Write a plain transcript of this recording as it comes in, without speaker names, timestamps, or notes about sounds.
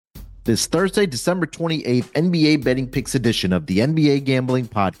this Thursday, December 28th, NBA Betting Picks edition of the NBA Gambling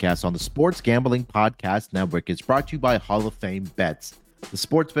Podcast on the Sports Gambling Podcast Network is brought to you by Hall of Fame Bets, the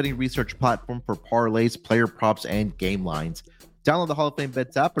sports betting research platform for parlays, player props, and game lines. Download the Hall of Fame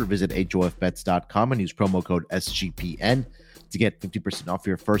Bets app or visit HOFBets.com and use promo code SGPN to get 50% off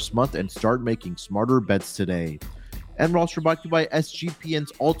your first month and start making smarter bets today. And we're also brought to you by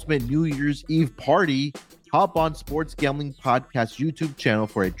SGPN's Ultimate New Year's Eve Party. Hop on Sports Gambling Podcast YouTube channel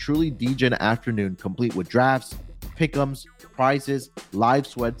for a truly DGen afternoon complete with drafts, pick'ems, prizes, live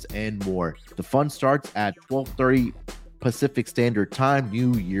sweats, and more. The fun starts at 12:30 Pacific Standard Time,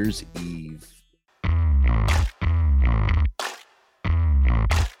 New Year's Eve.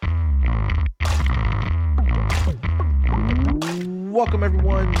 Welcome,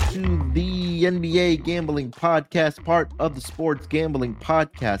 everyone, to the NBA Gambling Podcast, part of the Sports Gambling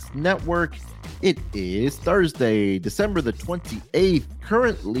Podcast Network. It is Thursday, December the 28th,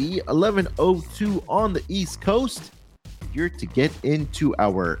 currently 11:02 on the East Coast. Here to get into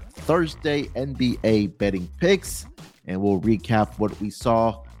our Thursday NBA betting picks, and we'll recap what we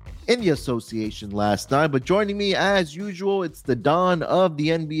saw in the association last night. But joining me, as usual, it's the Don of the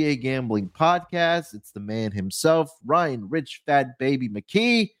NBA Gambling Podcast. It's the man himself, Ryan Rich Fat Baby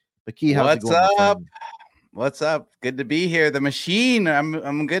McKee. McKee, how's it going? What's up? What's up? Good to be here. The machine.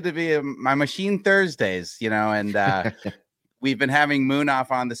 I'm good to be my machine Thursdays, and we've been having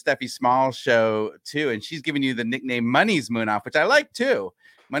Moonoff on the Steffi Small show too, and she's giving you the nickname Money's Moonoff, which I like too.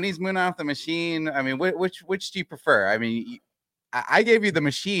 Money's Moonoff, the machine. I mean, which do you prefer? I mean, I gave you the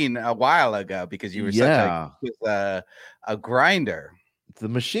machine a while ago because you were such a grinder. The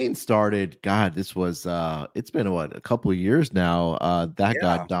machine started, God, this was it's been a couple of years now.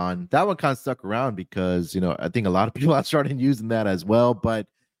 Got done. That one kind of stuck around because I think a lot of people are starting using that as well. But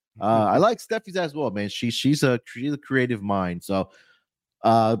I like Steffi's as well, man. She's a creative mind. So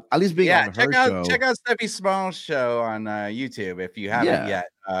at least being on her show. Check out Steffi Small's show on YouTube if you haven't yet.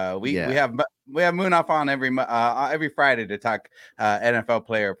 We have Moonoff on every Friday to talk NFL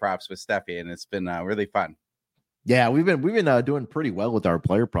player props with Steffi, and it's been really fun. Yeah, we've been doing pretty well with our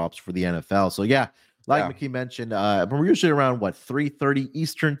player props for the NFL. So McKee mentioned, we're usually around 3:30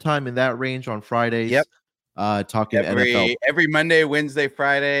 Eastern time, in that range on Fridays. Yep. Talking NFL every Monday, Wednesday,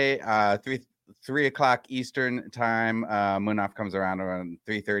 Friday, 3 o'clock Eastern time. Moonoff comes around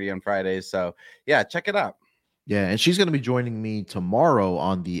 3:30 on Fridays. So yeah, check it out. Yeah, and she's going to be joining me tomorrow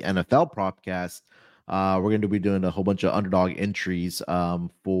on the NFL Propcast. We're going to be doing a whole bunch of underdog entries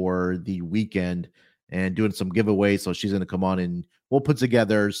for the weekend and doing some giveaways. So she's going to come on and we'll put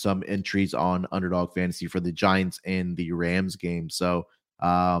together some entries on Underdog Fantasy for the Giants and the Rams game. So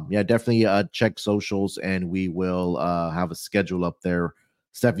definitely check socials, and we will have a schedule up there.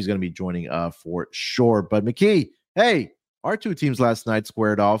 Steffi's going to be joining for sure. But McKee, hey, our two teams last night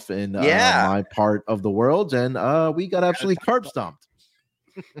squared off in my part of the world, and we got absolutely curb stomped.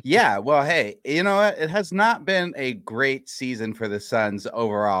 Yeah, well, hey, you know what? It has not been a great season for the Suns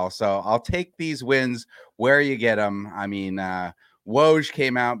overall, so I'll take these wins where you get them. I mean, Woj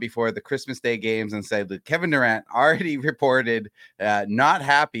came out before the Christmas Day games and said that Kevin Durant already reported not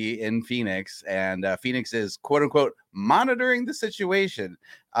happy in Phoenix, and Phoenix is, quote-unquote, monitoring the situation.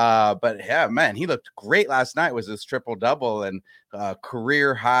 But, yeah, man, he looked great last night. It was his triple-double and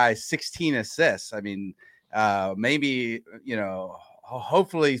career-high 16 assists. I mean, maybe,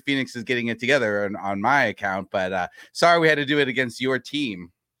 hopefully Phoenix is getting it together on my account, but sorry we had to do it against your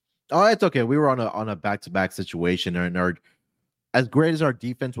team. Oh, it's okay. We were on a back-to-back situation, and as great as our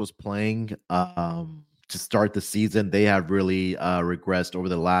defense was playing to start the season, they have really regressed over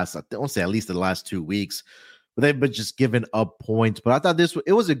the last, I don't say at least the last 2 weeks, but they've been just giving up points. But I thought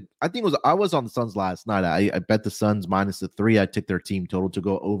I was on the Suns last night. I bet the Suns -3. I took their team total to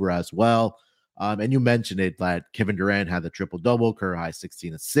go over as well. And you mentioned it, that Kevin Durant had the triple-double, career high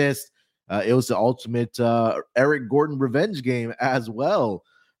 16 assists. It was the ultimate Eric Gordon revenge game as well.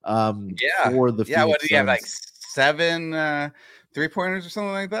 For the Phoenix what did he have, like 7 3-pointers or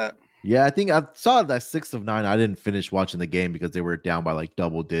something like that? Yeah, I think I saw that 6 of 9. I didn't finish watching the game because they were down by like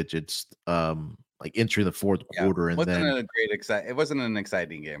double digits, entering the fourth quarter. And it wasn't an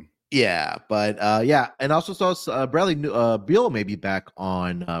exciting game. Yeah, but and also saw Bradley Beal maybe back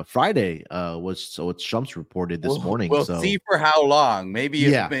on Friday. It's Shumps reported this morning. We'll see for how long. Maybe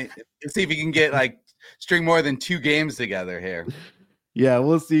see if he can get string more than 2 games together here. Yeah,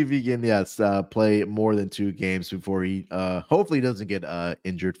 we'll see if he can play more than 2 games before he hopefully doesn't get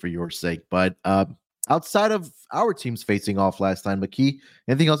injured for your sake. But outside of our teams facing off last time, McKee,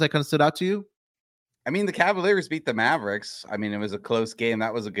 anything else that kind of stood out to you? I mean, the Cavaliers beat the Mavericks. I mean, it was a close game.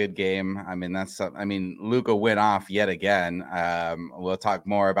 That was a good game. I mean, Luka went off yet again. We'll talk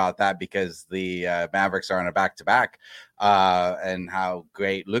more about that because the Mavericks are on a back-to-back and how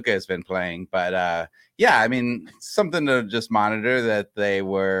great Luka has been playing. But yeah, I mean, something to just monitor that they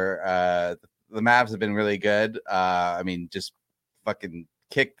were the Mavs have been really good. I mean, just fucking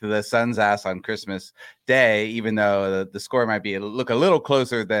kicked the Suns' ass on Christmas Day, even though the score might look a little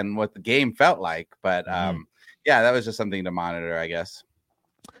closer than what the game felt like. But yeah, that was just something to monitor, I guess.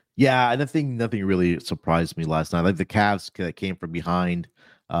 Yeah, and I think nothing really surprised me last night. Like the Cavs that came from behind,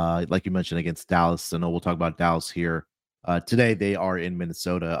 like you mentioned against Dallas. I know we'll talk about Dallas here. Today they are in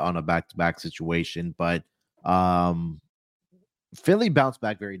Minnesota on a back-to-back situation, but Philly bounced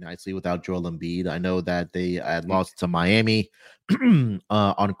back very nicely without Joel Embiid. I know that they had lost to Miami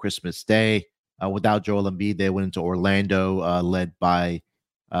on Christmas Day. Without Joel Embiid, they went into Orlando, led by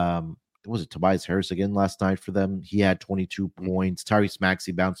was it Tobias Harris again last night for them? He had 22 points. Tyrese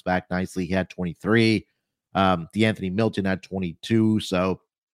Maxey bounced back nicely. He had 23. DeAnthony Milton had 22. So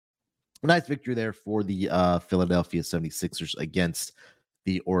a nice victory there for the Philadelphia 76ers against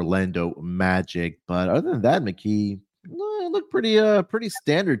the Orlando Magic. But other than that, McKee, it looked pretty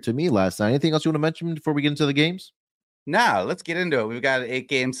standard to me last night. Anything else you want to mention before we get into the games? No, let's get into it. We've got an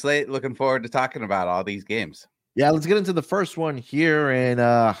 8-game slate. Looking forward to talking about all these games. Yeah, let's get into the first one here.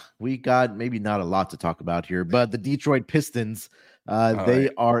 And we got maybe not a lot to talk about here, but the Detroit Pistons, they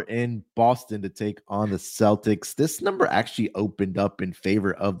are in Boston to take on the Celtics. This number actually opened up in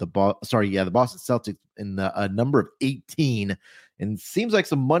favor of the Boston Celtics in a number of 18. And seems like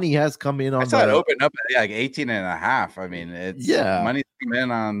some money has come in on I saw it open up at like 18 and a half. I mean, it's money's come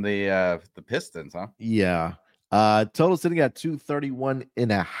in on the Pistons, huh? Yeah. Total sitting at 231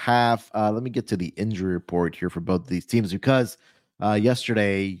 and a half. Let me get to the injury report here for both of these teams because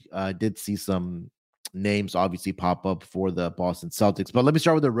yesterday I did see some names obviously pop up for the Boston Celtics. But let me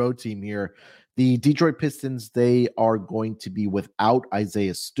start with the road team here. The Detroit Pistons, they are going to be without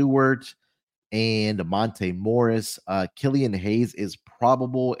Isaiah Stewart and Monte Morris. Killian Hayes is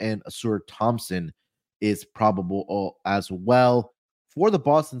probable, and Asur Thompson is probable as well. For the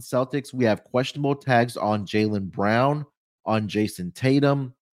Boston Celtics, we have questionable tags on Jaylen Brown, on Jason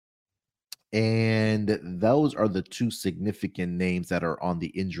Tatum, and those are the two significant names that are on the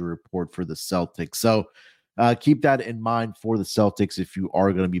injury report for the Celtics. So keep that in mind for the Celtics if you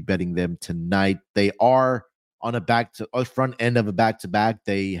are going to be betting them tonight. They are on a front end of a back-to-back.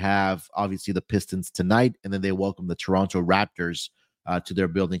 They have obviously the Pistons tonight, and then they welcome the Toronto Raptors to their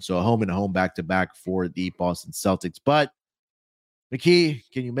building. So a home and a home back-to-back for the Boston Celtics. But McKee,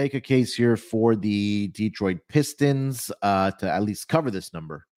 can you make a case here for the Detroit Pistons to at least cover this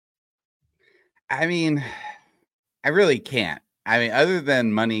number? I mean, I really can't. I mean, other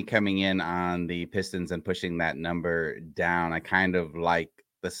than money coming in on the Pistons and pushing that number down, I kind of like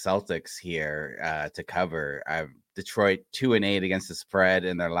the Celtics here to cover. Detroit 2-8 against the spread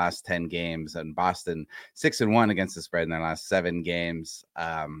in their last 10 games, and Boston 6-1 against the spread in their last 7 games.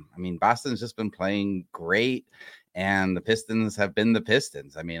 I mean, Boston's just been playing great, and the Pistons have been the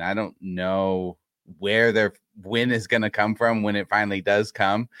Pistons. I mean, I don't know where their win is going to come from when it finally does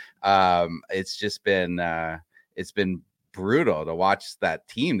come. It's just been brutal to watch that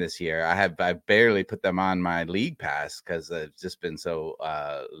team this year. I barely put them on my league pass because it's just been so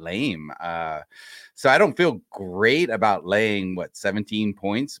lame. So I don't feel great about laying 17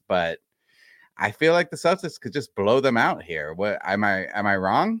 points, but I feel like the Celtics could just blow them out here. What am I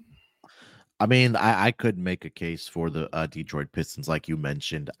wrong? I mean, I could make a case for the Detroit Pistons, like you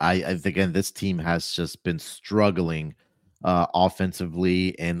mentioned. I think, again, this team has just been struggling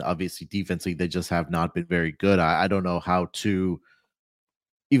offensively, and obviously defensively, they just have not been very good. I don't know how to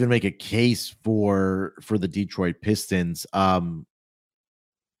even make a case for the Detroit Pistons. The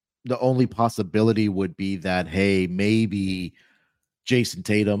only possibility would be that, hey, maybe Jason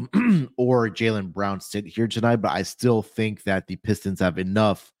Tatum or Jaylen Brown sit here tonight, but I still think that the Pistons have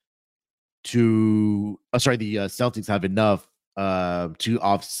enough the Celtics have enough to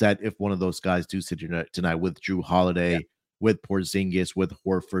offset if one of those guys do sit here tonight with Drew Holiday, with Porzingis, with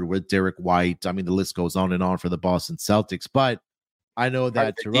Horford, with Derek White. I mean, the list goes on and on for the Boston Celtics, but I know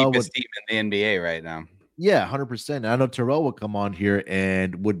that Terrell deepest team in the NBA right now. Yeah, 100%. I know Terrell would come on here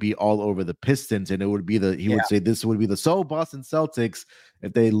and would be all over the Pistons, and it would be would say this would be the Boston Celtics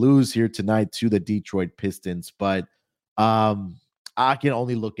if they lose here tonight to the Detroit Pistons. But I can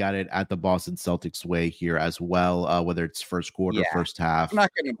only look at it at the Boston Celtics way here as well, whether it's first quarter, first half. I'm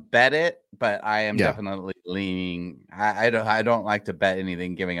not going to bet it, but I am definitely leaning. I don't like to bet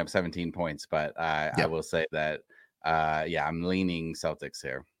anything giving up 17 points, but I will say that, I'm leaning Celtics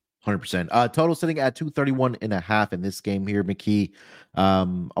here. 100%. Total sitting at 231.5 in this game here, McKee. I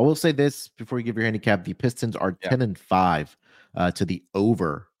will say this before you give your handicap: the Pistons are 10-5 to the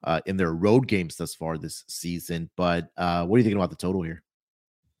over in their road games thus far this season. But what are you thinking about the total here?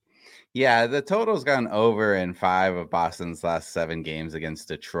 Yeah, the total's gone over in 5 of Boston's last 7 games against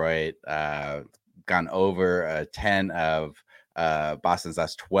Detroit. Gone over 10 of Boston's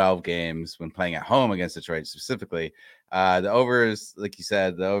last 12 games when playing at home against Detroit specifically. The overs, like you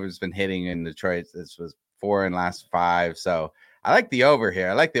said, the over's been hitting in Detroit. This was 4 in last 5. So I like the over here.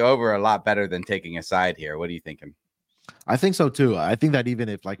 I like the over a lot better than taking a side here. What are you thinking? I think so too. I think that even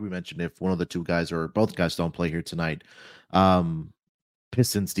if, like we mentioned, if one of the two guys or both guys don't play here tonight,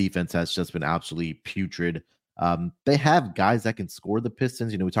 Pistons defense has just been absolutely putrid. They have guys that can score the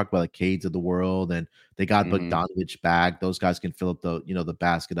Pistons. We talked about the Cades of the world, and they got Bogdanovich back. Those guys can fill up the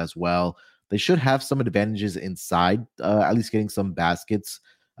basket as well. They should have some advantages inside, at least getting some baskets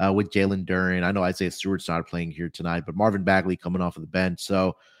with Jalen Duren. I know Isaiah Stewart's not playing here tonight, but Marvin Bagley coming off of the bench.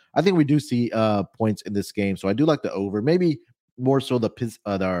 So I think we do see points in this game. So I do like the over, maybe more so the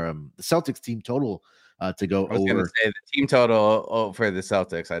Celtics team total to go over. I was going to say the team total for the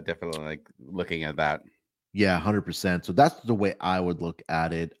Celtics. I definitely like looking at that. Yeah, 100%. So that's the way I would look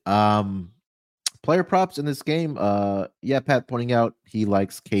at it. Player props in this game. Pat pointing out he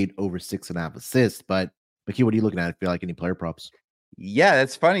likes Cade over 6.5 assists. But McKee, what are you looking at? If you like any player props? Yeah,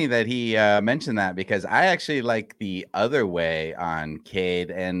 it's funny that he mentioned that because I actually like the other way on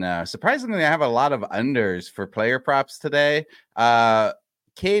Cade. And surprisingly, I have a lot of unders for player props today.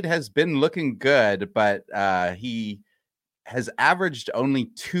 Cade has been looking good, but he has averaged only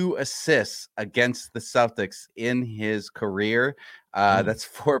 2 assists against the Celtics in his career. That's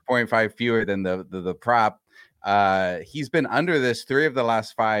 4.5 fewer than the prop. He's been under this 3 of the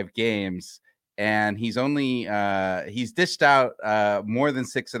last 5 games, and he's only he's dished out more than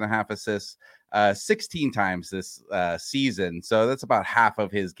 6.5 assists 16 times this season. So that's about half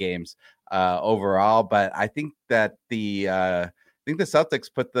of his games overall. But I think that the Celtics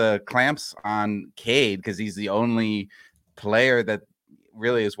put the clamps on Cade because he's the only player that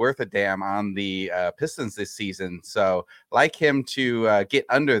really is worth a damn on the Pistons this season. So like him to get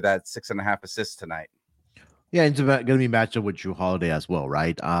under that 6.5 assists tonight. Yeah, it's going to be matched up with Jrue Holiday as well,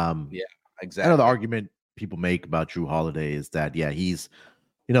 right? Yeah, exactly. I know the argument people make about Jrue Holiday is that, he's,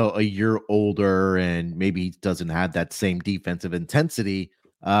 a year older and maybe he doesn't have that same defensive intensity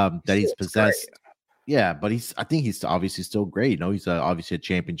that he's possessed. Great. Yeah, but I think he's obviously still great. He's obviously a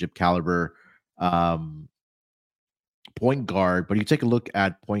championship caliber point guard, but you take a look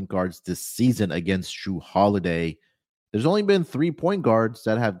at point guards this season against Jrue Holiday, there's only been 3 point guards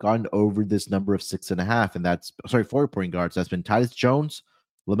that have gone over this number of 6.5, and 4 point guards. That's been Tyus Jones,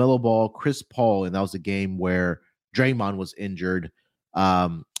 LaMelo Ball, Chris Paul, and that was a game where Draymond was injured.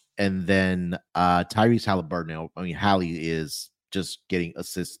 And then Tyrese Halliburton. I mean, Hallie is just getting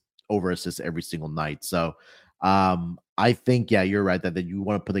assists every single night. So I think, you're right that you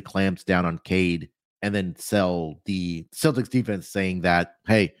want to put the clamps down on Cade and then sell the Celtics defense saying that,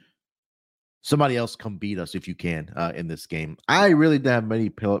 hey, somebody else come beat us if you can in this game. I really don't have many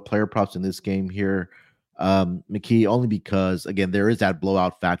player props in this game here, McKee, only because, again, there is that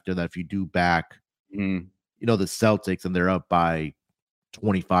blowout factor that if you do back, the Celtics and they're up by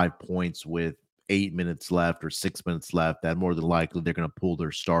 25 points with 8 minutes left or 6 minutes left, that more than likely they're going to pull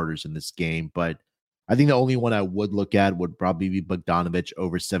their starters in this game. But I think the only one I would look at would probably be Bogdanovich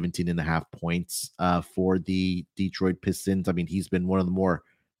over 17.5 points for the Detroit Pistons. I mean, he's been one of the more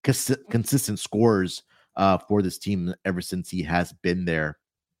consistent scorers for this team ever since he has been there.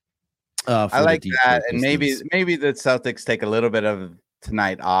 I like that. And maybe the Celtics take a little bit of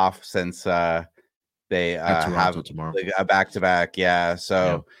tonight off since they have tomorrow. A back-to-back. Yeah.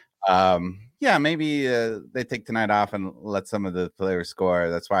 So, maybe they take tonight off and let some of the players score.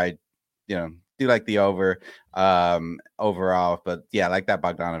 That's why, do like the over overall, but I like that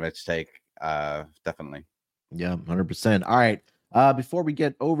Bogdanovich take definitely. Yeah, 100%. All right. Before we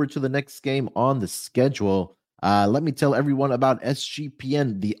get over to the next game on the schedule, let me tell everyone about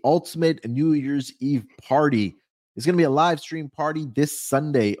SGPN, the ultimate New Year's Eve party. It's going to be a live stream party this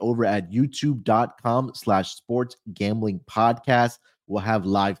Sunday over at youtube.com/sports gambling podcast. We'll have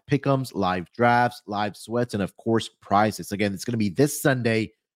live pick'ems, live drafts, live sweats, and of course, prizes. Again, it's going to be this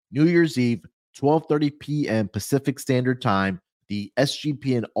Sunday, New Year's Eve, 12:30 p.m. Pacific Standard Time, the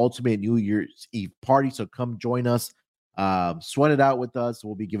SGPN Ultimate New Year's Eve Party. So come join us, sweat it out with us.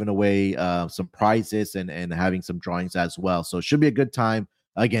 We'll be giving away some prizes and having some drawings as well. So it should be a good time.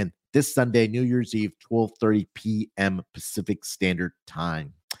 Again, this Sunday, New Year's Eve, 12:30 p.m. Pacific Standard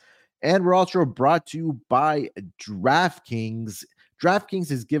Time. And we're also brought to you by DraftKings. DraftKings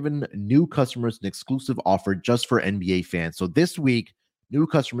has given new customers an exclusive offer just for NBA fans. So this week, new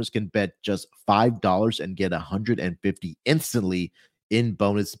customers can bet just $5 and get 150 instantly in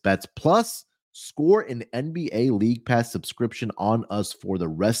bonus bets. Plus, score an NBA League Pass subscription on us for the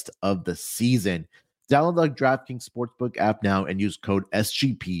rest of the season. Download the DraftKings Sportsbook app now and use code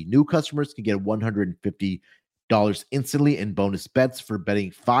SGP. New customers can get $150 instantly in bonus bets for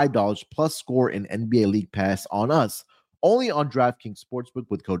betting $5 plus score an NBA League Pass on us. Only on DraftKings Sportsbook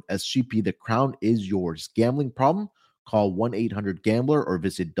with code SGP. The crown is yours. Gambling problem? Call 1-800-GAMBLER or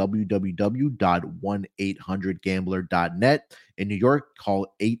visit www.1800gambler.net. In New York,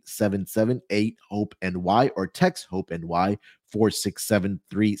 call 877-8-HOPE-NY or text HOPE-NY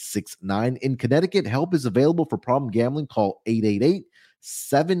 467-369. In Connecticut, help is available for problem gambling. Call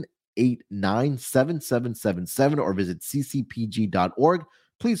 888-789-7777 or visit ccpg.org.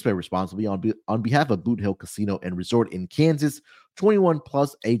 Please play responsibly on behalf of Boot Hill Casino and Resort in Kansas. 21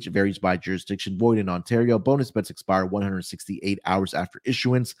 plus, age varies by jurisdiction. Void in Ontario. Bonus bets expire 168 hours after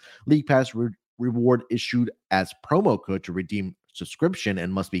issuance. League Pass reward issued as promo code to redeem subscription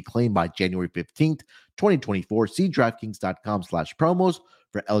and must be claimed by January 15th, 2024. See DraftKings.com/promos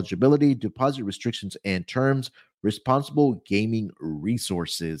for eligibility, deposit restrictions, and terms. Responsible gaming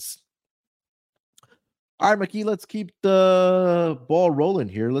resources. All right, Maki, let's keep the ball rolling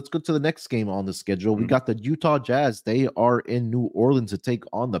here. Let's go to the next game on the schedule. We got the Utah Jazz. They are in New Orleans to take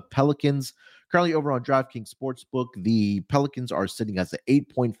on the Pelicans. Currently over on DraftKings Sportsbook, the Pelicans are sitting as an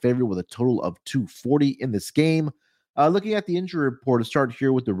 8-point favorite with a total of 240 in this game. Looking at the injury report, to start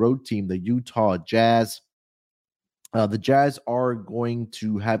here with the road team, the Utah Jazz. The Jazz are going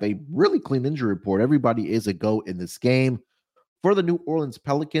to have a really clean injury report. Everybody is a go in this game. For the New Orleans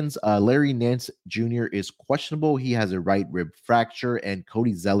Pelicans, Larry Nance Jr. is questionable. He has a right rib fracture, and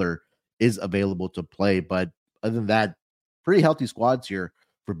Cody Zeller is available to play. But other than that, pretty healthy squads here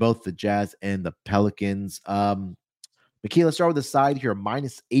for both the Jazz and the Pelicans. Maki, let's start with the side here.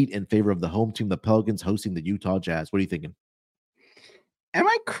 -8 in favor of the home team, the Pelicans hosting the Utah Jazz. What are you thinking? Am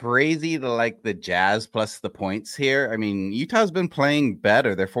I crazy to like the Jazz plus the points here? I mean, Utah's been playing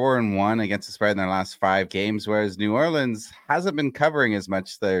better. They're 4-1 against the spread in their last 5 games, whereas New Orleans hasn't been covering as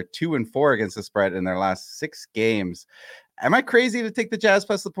much. They're 2-4 against the spread in their last 6 games. Am I crazy to take the Jazz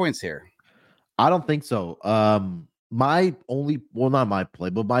plus the points here? I don't think so. My play,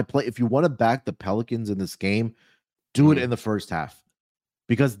 if you want to back the Pelicans in this game, do it in the first half,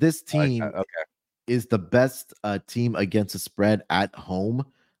 because this team is the best team against the spread at home,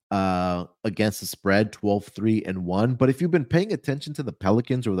 against the spread, 12-3-1. But if you've been paying attention to the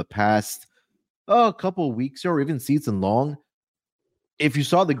Pelicans over the past couple of weeks or even season long, if you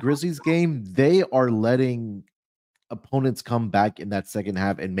saw the Grizzlies game, they are letting opponents come back in that second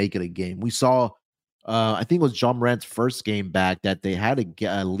half and make it a game. We saw, I think it was John Morant's first game back, that they had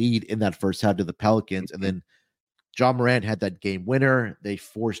a lead in that first half to the Pelicans, and then John Morant had that game winner. They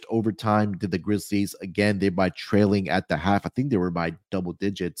forced overtime to the Grizzlies. Again, they by trailing at the half. I think they were by double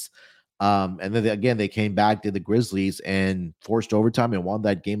digits. And then they came back to the Grizzlies and forced overtime and won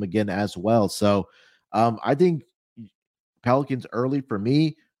that game again as well. So I think Pelicans early for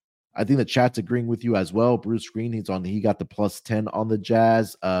me. I think the chat's agreeing with you as well. Bruce Green, he got the +10 on the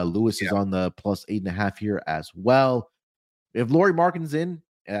Jazz. Lewis is on the +8.5 here as well. If Lauri Markkanen's in,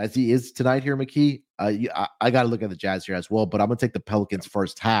 as he is tonight here, McKee, I got to look at the Jazz here as well, but I'm going to take the Pelicans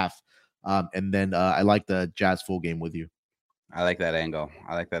first half. And then I like the Jazz full game with you. I like that angle.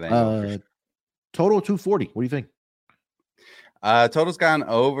 Total 240. What do you think? Total's gone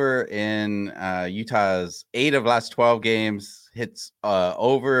over in Utah's 8 of last 12 games. Hits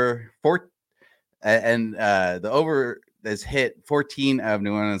over 4, and the over has hit 14 of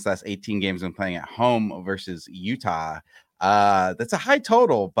New Orleans' last 18 games when playing at home versus Utah. That's a high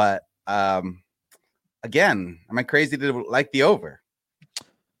total, but again, am I crazy to like the over?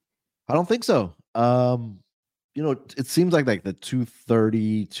 I don't think so. It seems like the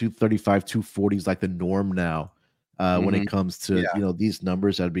 230, 235, 240 is like the norm now when it comes to these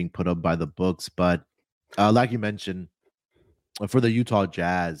numbers that are being put up by the books. But like you mentioned, for the Utah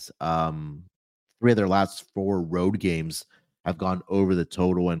Jazz, 3 of their last 4 road games have gone over the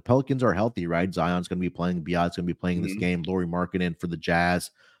total, and Pelicans are healthy, right? Zion's going to be playing, Biat's going to be playing in this game, Lauri Markkanen for the Jazz.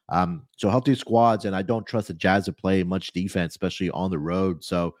 So healthy squads, and I don't trust the Jazz to play much defense, especially on the road.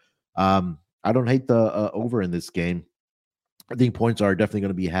 So I don't hate the over in this game. I think points are definitely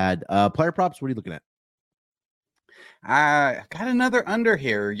going to be had. Player props, what are you looking at? I got another under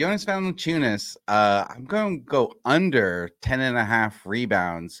here. Jonas Valanciunas. I'm going to go under 10.5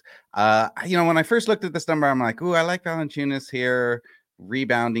 rebounds. When I first looked at this number, I'm like, ooh, I like Valanciunas here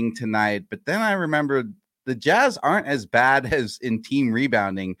rebounding tonight. But then I remembered the Jazz aren't as bad as in team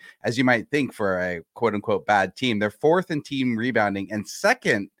rebounding as you might think for a quote unquote bad team. They're fourth in team rebounding and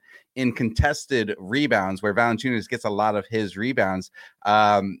second in contested rebounds, where Valanciunas gets a lot of his rebounds.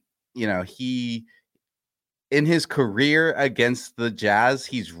 He in his career against the Jazz,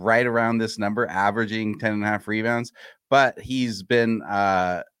 he's right around this number, averaging 10.5 rebounds, but he's been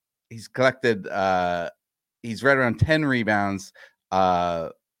he's collected he's right around 10 rebounds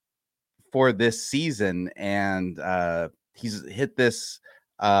for this season, and he's hit this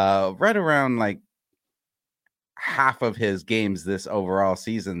right around like half of his games this overall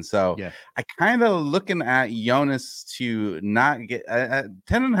season. So yeah. I kind of looking at Jonas to not get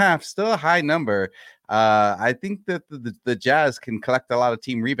 10.5, still a high number. I think that the Jazz can collect a lot of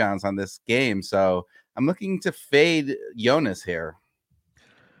team rebounds on this game. So I'm looking to fade Jonas here.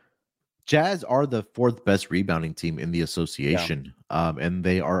 Jazz are the fourth best rebounding team in the association, and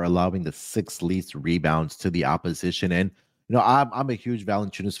they are allowing the sixth least rebounds to the opposition. And I'm a huge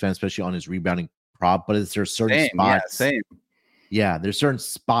Valanciunas fan, especially on his rebounding prop. But is there certain spots? Yeah, there's certain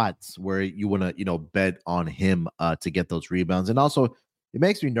spots where you want to bet on him to get those rebounds. And also, it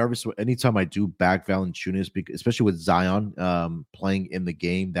makes me nervous anytime I do back Valanciunas, because especially with Zion playing in the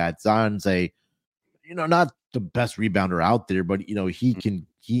game. That Zion's not the best rebounder out there, but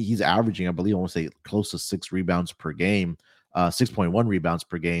he's averaging, I believe, I want to say close to 6 rebounds per game, 6.1 rebounds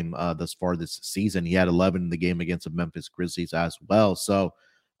per game thus far this season. He had 11 in the game against the Memphis Grizzlies as well. So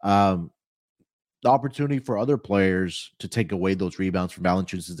the opportunity for other players to take away those rebounds from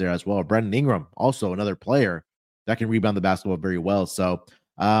Valanciunas is there as well. Brandon Ingram, also another player that can rebound the basketball very well. So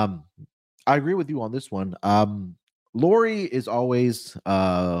I agree with you on this one. Lauri is always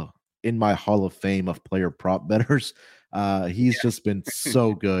in my Hall of Fame of player prop bettors. He's just been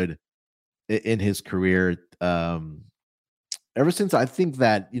so good in his career. Ever since I think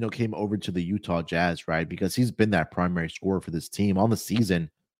that, came over to the Utah Jazz, right? Because he's been that primary scorer for this team on the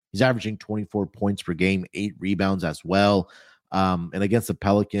season. He's averaging 24 points per game, 8 rebounds as well. And against the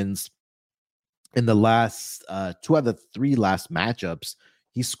Pelicans in the last 2 out of the 3 last matchups,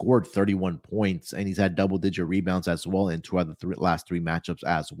 he scored 31 points, and he's had double-digit rebounds as well in 2 out of the last 3 matchups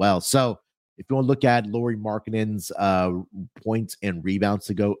as well. So if you want to look at Lauri Markkanen's points and rebounds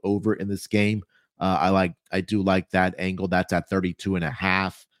to go over in this game, I do like that angle. That's at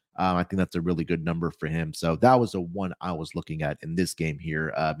 32.5. I think that's a really good number for him. So that was the one I was looking at in this game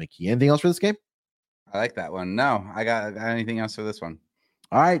here. Mickey, anything else for this game? I like that one. No, I got anything else for this one.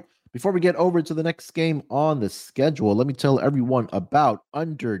 All right. Before we get over to the next game on the schedule, let me tell everyone about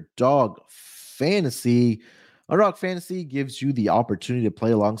Underdog Fantasy. Underdog Fantasy gives you the opportunity to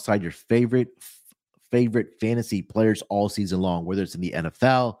play alongside your favorite fantasy players all season long, whether it's in the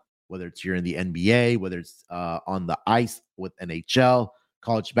NFL, whether it's here in the NBA, whether it's on the ice with NHL.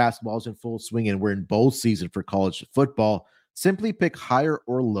 College basketball is in full swing, and we're in bowl season for college football. Simply pick higher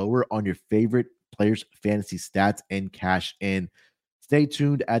or lower on your favorite players' fantasy stats and cash in. Stay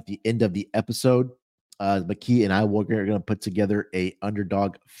tuned at the end of the episode. McKee and I are going to put together a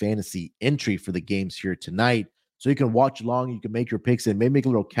Underdog Fantasy entry for the games here tonight. So you can watch along, you can make your picks, and maybe make a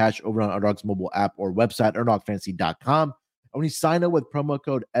little cash over on Underdog's mobile app or website, underdogfantasy.com. And when you sign up with promo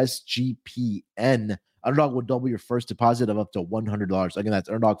code SGPN, Underdog will double your first deposit of up to $100. Again, that's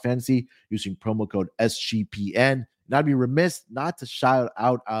Underdog Fantasy using promo code SGPN. And I'd be remiss not to shout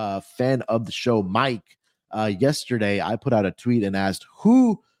out a fan of the show, Mike. Yesterday, I put out a tweet and asked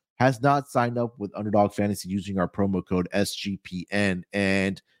who has not signed up with Underdog Fantasy using our promo code SGPN.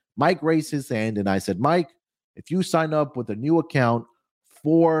 And Mike raised his hand, and I said, Mike, if you sign up with a new account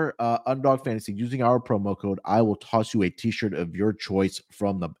for Underdog Fantasy using our promo code, I will toss you a t-shirt of your choice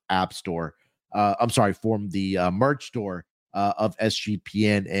from the app store. From the merch store of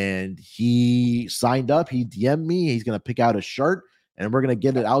SGPN. And he signed up. He DM'd me. He's going to pick out a shirt, and we're going to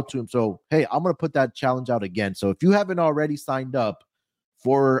get it out to him. So, hey, I'm going to put that challenge out again. So if you haven't already signed up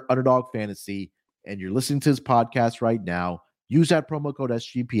for Underdog Fantasy and you're listening to this podcast right now, use that promo code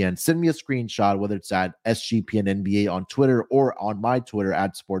SGPN. Send me a screenshot, whether it's at SGPN NBA on Twitter or on my Twitter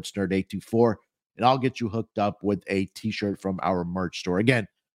at SportsNerd824, and I'll get you hooked up with a t-shirt from our merch store. Again,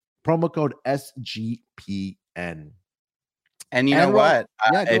 promo code SGPN. And you know what?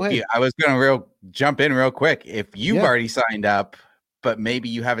 I was going to jump in real quick. If you've already signed up, but maybe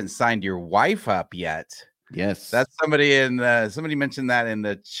you haven't signed your wife up yet. Yes. That's somebody somebody mentioned that in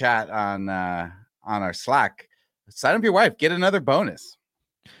the chat on our Slack. Sign up your wife, get another bonus.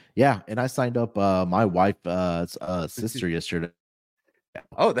 Yeah, and I signed up my wife's sister yesterday.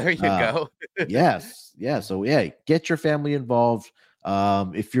 Oh, there you go. Yes. Yeah. So yeah, get your family involved.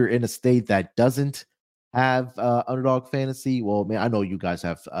 If you're in a state that doesn't have Underdog Fantasy, well, man, I know you guys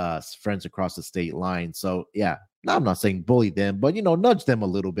have friends across the state line. So, yeah, I'm not saying bully them, but, nudge them a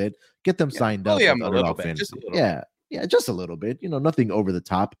little bit. Get them Yeah, signed bully up with them a little Underdog bit, just a Fantasy. little bit. Yeah. Yeah, just a little bit. Nothing over the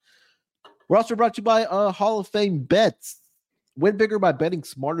top. We're also brought to you by Hall of Fame Bets. Win bigger by betting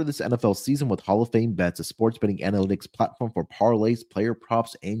smarter this NFL season with Hall of Fame Bets, a sports betting analytics platform for parlays, player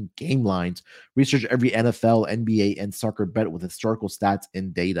props, and game lines. Research every NFL, NBA, and soccer bet with historical stats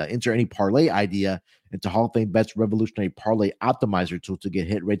and data. Enter any parlay idea into Hall of Fame Bets' revolutionary parlay optimizer tool to get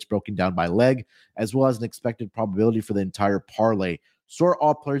hit rates broken down by leg, as well as an expected probability for the entire parlay. Sort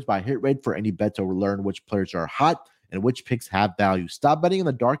all players by hit rate for any bet to learn which players are hot and which picks have value. Stop betting in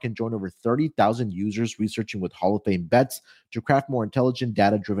the dark and join over 30,000 users researching with Hall of Fame Bets to craft more intelligent,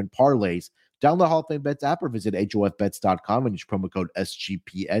 data-driven parlays. Download the Hall of Fame Bets app or visit HOFBets.com and use promo code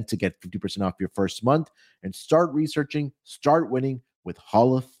SGPN to get 50% off your first month and start researching, start winning with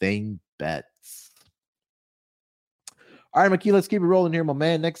Hall of Fame Bets. All right, Makee, let's keep it rolling here, my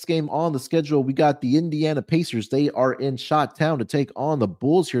man. Next game on the schedule, we got the Indiana Pacers. They are in Shot-Town to take on the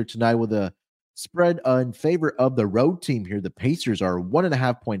Bulls here tonight with a spread in favor of the road team here. The Pacers are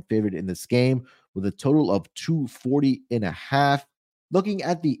 1.5-point favorite in this game with a total of 240.5. Looking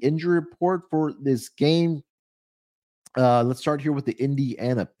at the injury report for this game, let's start here with the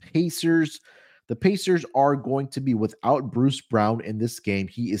Indiana Pacers. The Pacers are going to be without Bruce Brown in this game.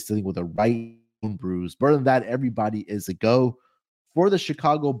 He is dealing with a right bruise. But other than that, everybody is a go. For the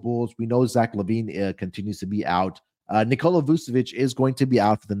Chicago Bulls, we know Zach LaVine continues to be out. Nikola Vucevic is going to be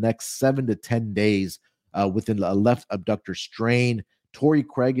out for the next 7 to 10 days with a left abductor strain. Torrey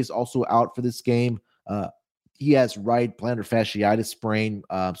Craig is also out for this game. He has right plantar fasciitis sprain.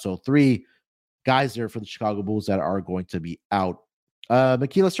 So 3 guys there for the Chicago Bulls that are going to be out.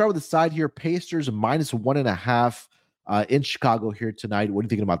 Makee, let's start with the side here. Pacers -1.5 in Chicago here tonight. What are you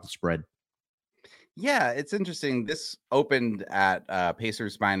thinking about the spread? Yeah, it's interesting. This opened at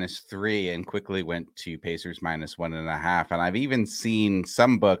Pacers -3 and quickly went to Pacers -1.5. And I've even seen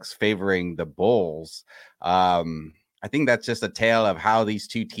some books favoring the Bulls. I think that's just a tale of how these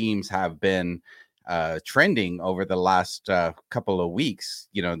two teams have been trending over the last couple of weeks.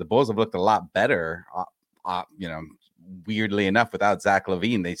 The Bulls have looked a lot better, weirdly enough, without Zach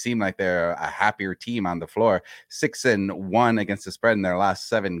LaVine. They seem like they're a happier team on the floor. 6-1 against the spread in their last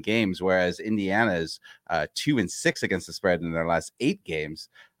 7 games, whereas Indiana is 2-6 against the spread in their last 8 games.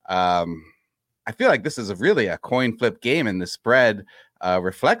 I feel like this is really a coin flip game, and the spread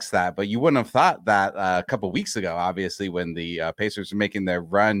reflects that. But you wouldn't have thought that a couple weeks ago, obviously, when the Pacers were making their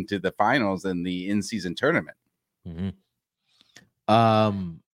run to the finals in the in-season tournament.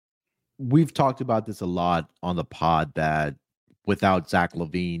 Mm-hmm. We've talked about this a lot on the pod that without Zach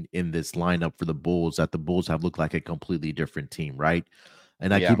LaVine in this lineup for the Bulls, that the Bulls have looked like a completely different team, right?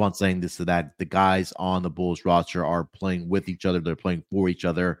 And I keep on saying this, so that the guys on the Bulls roster are playing with each other. They're playing for each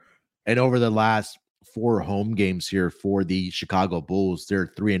other. And over the last 4 home games here for the Chicago Bulls, they're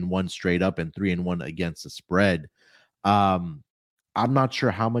 3-1 straight up and 3-1 against the spread. I'm not sure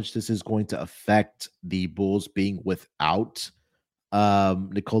how much this is going to affect the Bulls being without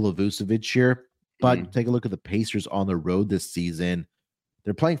Nikola Vucevic here, but take a look at the Pacers on the road this season.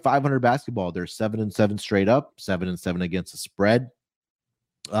 They're playing 500 basketball. They're 7-7 straight up, 7-7 against the spread.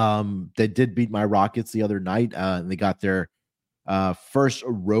 They did beat my Rockets the other night, and they got their first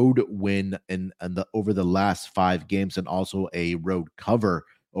road win over the last 5 games, and also a road cover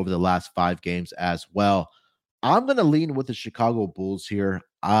over the last 5 games as well. I'm going to lean with the Chicago Bulls here.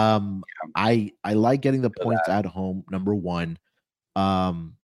 I like getting the points at home, number one.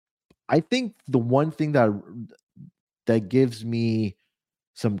 I think the one thing that gives me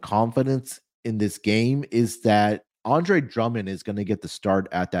some confidence in this game is that Andre Drummond is going to get the start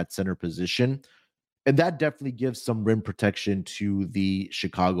at that center position. And that definitely gives some rim protection to the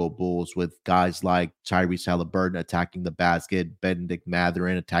Chicago Bulls, with guys like Tyrese Haliburton attacking the basket, Benedict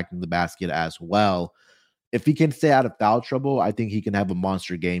Mathurin attacking the basket as well. If he can stay out of foul trouble, I think he can have a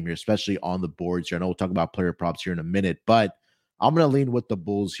monster game here, especially on the boards here. I know we'll talk about player props here in a minute, but I'm going to lean with the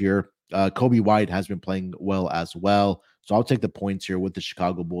Bulls here. Kobe White has been playing well as well. So I'll take the points here with the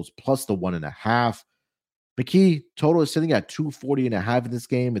Chicago Bulls plus the 1.5. Makee, total is sitting at 240.5 in this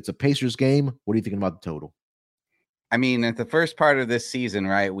game. It's a Pacers game. What are you thinking about the total? I mean, at the first part of this season,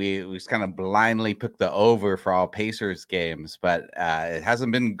 right, we just kind of blindly picked the over for all Pacers games, but it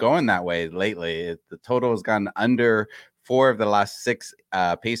hasn't been going that way lately. The total has gone under 4 of the last 6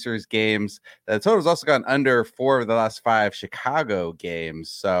 Pacers games. The total has also gone under 4 of the last 5 Chicago games.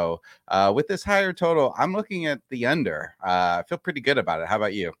 So with this higher total, I'm looking at the under. I feel pretty good about it. How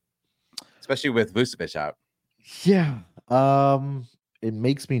about you? Especially with Vucevic out. Yeah. it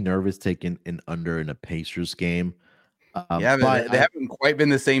makes me nervous taking an under in a Pacers game. Yeah, But they haven't quite been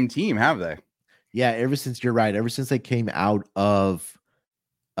the same team, have they? yeah, ever since you're right, ever since they came out of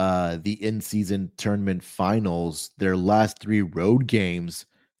the in-season tournament finals, their last 3 road games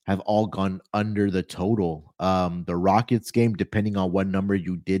have all gone under the total. The Rockets game, depending on what number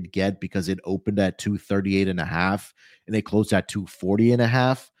you did get, because it opened at 238.5 and they closed at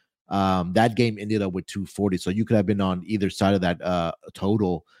 240.5. That game ended up with 240. So you could have been on either side of that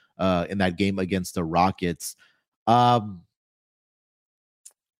total in that game against the Rockets.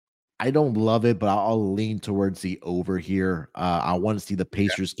 I don't love it, but I'll lean towards the over here. I want to see the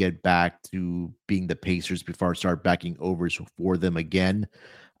Pacers get back to being the Pacers before I start backing overs for them again.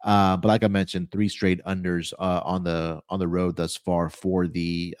 But like I mentioned, 3 straight unders on the road thus far for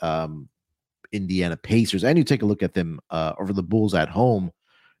the Indiana Pacers. And you take a look at them over the Bulls at home,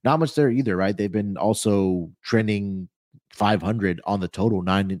 not much there either, right? They've been also trending 500 on the total,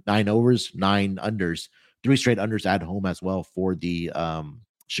 nine overs, 9 unders, 3 straight unders at home as well for the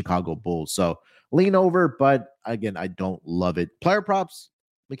Chicago Bulls. So lean over, but again, I don't love it. Player props,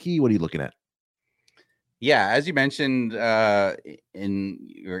 McKee, what are you looking at? Yeah, as you mentioned in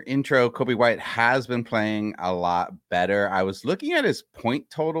your intro, Coby White has been playing a lot better. I was looking at his point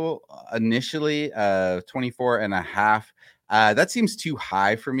total initially, 24.5. That seems too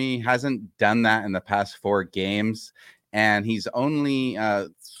high for me. Hasn't done that in the past 4 games. And he's only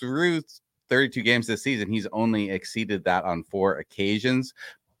through 32 games this season, he's only exceeded that on 4 occasions.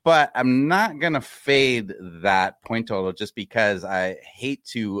 But I'm not going to fade that point total just because I hate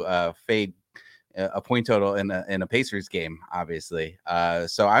to fade a point total in a Pacers game, obviously.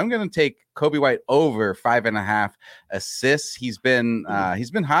 So I'm going to take Coby White over 5.5 assists. He's been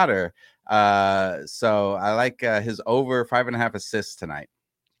hotter. So I like his over 5.5 assists tonight.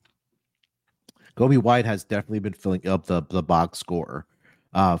 Coby White has definitely been filling up the box score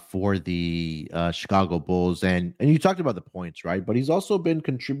for the Chicago Bulls. And you talked about the points, right? But he's also been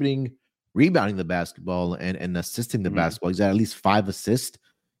contributing, rebounding the basketball and assisting the basketball. He's had at least 5 assists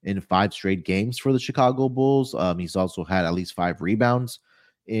in 5 straight games for the Chicago Bulls. He's also had at least 5 rebounds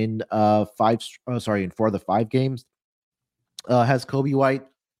in 4 of the 5 games. Has Coby White.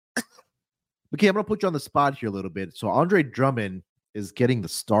 Okay, I'm gonna put you on the spot here a little bit. So Andre Drummond is getting the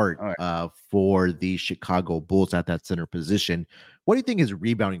start for the Chicago Bulls at that center position. What do you think his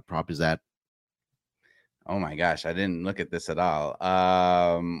rebounding prop is at? Oh my gosh, I didn't look at this at all.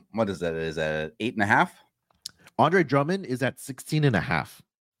 What is that? Is that 8.5? Andre Drummond is at 16.5.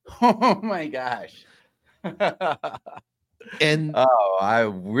 Oh my gosh. And I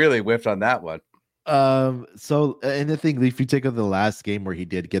really whiffed on that one. So and the thing, if you take of the last game where he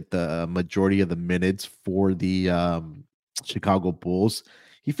did get the majority of the minutes for the Chicago Bulls,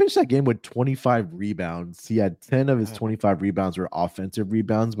 he finished that game with 25 rebounds. He had 10 of his 25 rebounds were offensive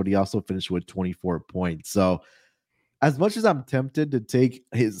rebounds, but he also finished with 24 points. So as much as I'm tempted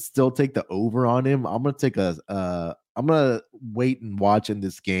to still take the over on him, I'm gonna wait and watch in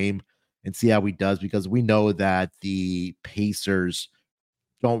this game and see how he does, because we know that the Pacers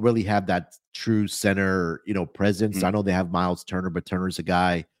don't really have that true center, presence. Mm-hmm. I know they have Miles Turner, but Turner's a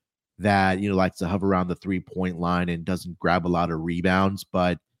guy that, likes to hover around the 3-point line and doesn't grab a lot of rebounds.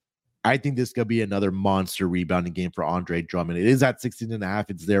 But I think this could be another monster rebounding game for Andre Drummond. It is at 16.5.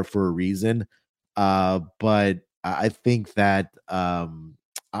 It's there for a reason. But I think that I'm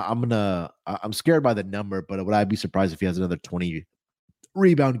scared by the number, but would I be surprised if he has another 20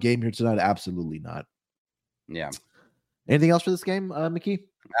 rebound game here tonight? Absolutely not. Yeah. Anything else for this game, McKee?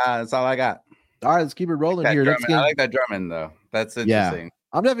 That's all I got. All right, let's keep it rolling here. I like that Drummond, though. That's interesting. Yeah,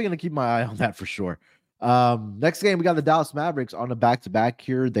 I'm definitely going to keep my eye on that for sure. Next game, we got the Dallas Mavericks on a back-to-back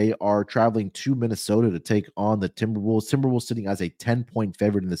here. They are traveling to Minnesota to take on the Timberwolves. Timberwolves sitting as a 10-point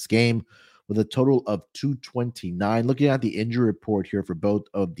favorite in this game with a total of 229. Looking at the injury report here for both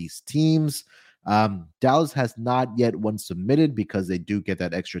of these teams, Dallas has not yet one submitted because they do get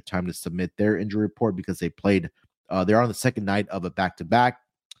that extra time to submit their injury report because they played they're on the second night of a back-to-back.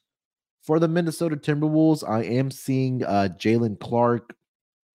 For the Minnesota Timberwolves, I am seeing Jalen Clark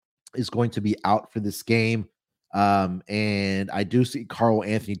is going to be out for this game. And I do see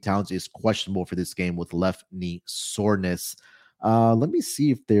Karl-Anthony Towns is questionable for this game with left knee soreness. Let me see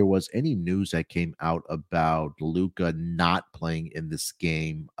if there was any news that came out about Luka not playing in this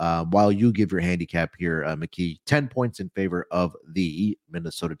game. While you give your handicap here, McKee, 10 points in favor of the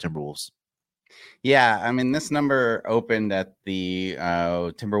Minnesota Timberwolves. Yeah, I mean, this number opened at the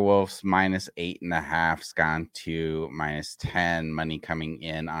Timberwolves -8.5. It's gone to -10. Money coming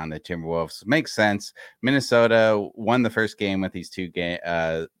in on the Timberwolves. Makes sense. Minnesota won the first game with these two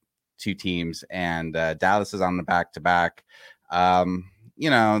teams, and Dallas is on the back-to-back.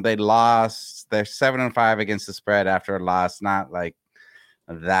 They lost. They're 7-5 against the spread after a loss. Not like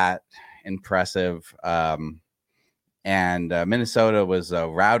that impressive. And Minnesota was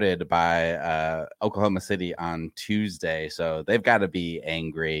routed by Oklahoma City on Tuesday, so they've got to be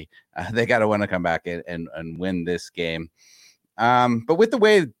angry. They got to want to come back and win this game. But with the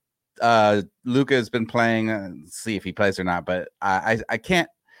way Luka has been playing, let's see if he plays or not. But I can't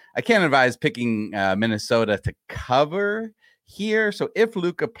advise picking Minnesota to cover here. So if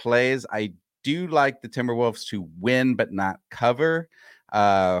Luka plays, I do like the Timberwolves to win but not cover.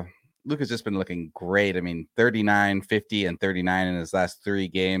 Luka's just been looking great. I mean, 39, 50, and 39 in his last 3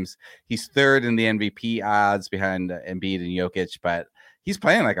 games. He's third in the MVP odds behind Embiid and Jokic, but he's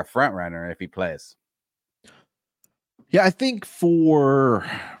playing like a front runner if he plays. Yeah, I think for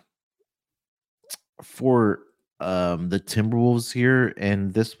the Timberwolves here,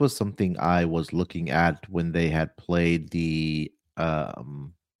 and this was something I was looking at when they had played the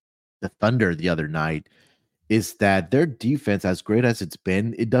Thunder the other night, is that their defense, as great as it's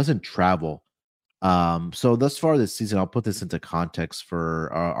been, it doesn't travel. So thus far this season, I'll put this into context for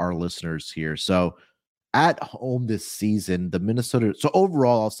our listeners here. So at home this season, so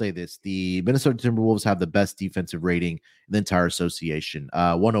overall, I'll say this: the Minnesota Timberwolves have the best defensive rating in the entire association,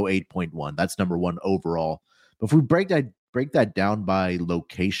 108.1. That's number 1 overall. But if we break that down by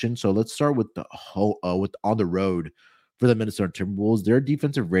location, so let's start with with on the road for the Minnesota Timberwolves. Their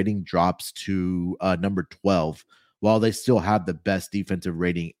defensive rating drops to number 12, while they still have the best defensive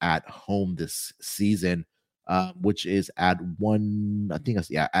rating at home this season, which is at at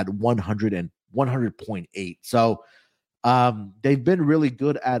 100.8. So they've been really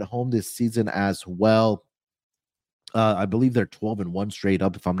good at home this season as well. I believe they're 12-1 straight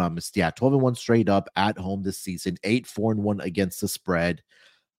up, if I'm not mistaken. Yeah, 12-1 straight up at home this season, 8-4-1 against the spread.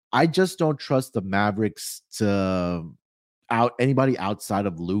 I just don't trust the Mavericks to anybody outside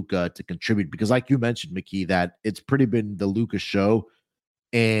of Luka to contribute, because like you mentioned, Mickey, that it's pretty been the Luka show,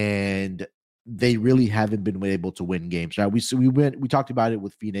 and they really haven't been able to win games. Right? We talked about it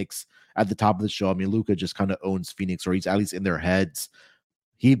with Phoenix at the top of the show. I mean, Luka just kind of owns Phoenix, or he's at least in their heads.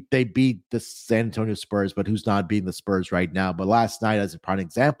 They beat the San Antonio Spurs, but who's not beating the Spurs right now? But last night, as a prime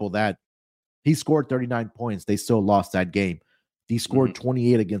example, that he scored 39 points, they still lost that game. He scored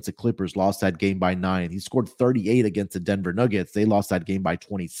 28 against the Clippers, lost that game by 9. He scored 38 against the Denver Nuggets. They lost that game by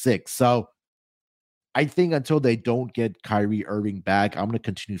 26. So I think until they don't get Kyrie Irving back, I'm going to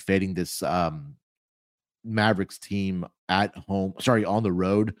continue fading this Mavericks team on the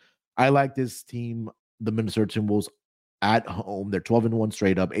road. I like this team, the Minnesota Timberwolves, at home. They're 12-1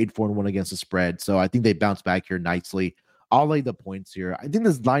 straight up, 8-4-1 against the spread. So I think they bounce back here nicely. I'll lay the points here. I think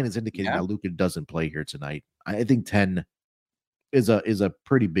this line is indicating that Luka doesn't play here tonight. I think 10 is a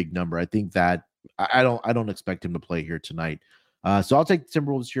pretty big number. I think that I don't expect him to play here tonight. So I'll take the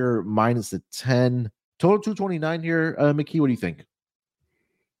Timberwolves here minus the 10. Total 229 here. Mickey, what do you think?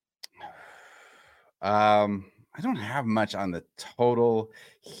 I don't have much on the total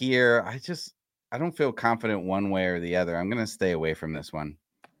here. I don't feel confident one way or the other. I'm going to stay away from this one.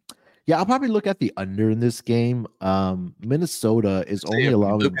 Yeah, I'll probably look at the under in this game. Minnesota is only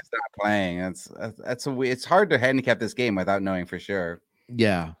allowing. Luka's not playing. It's hard to handicap this game without knowing for sure.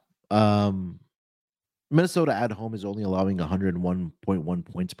 Yeah. Minnesota at home is only allowing 101.1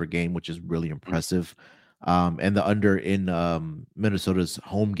 points per game, which is really impressive. And the under in Minnesota's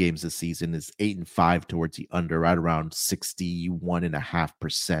home games this season is 8-5 towards the under, right around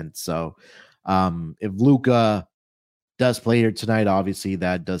 61.5%. So if Luka does play here tonight, obviously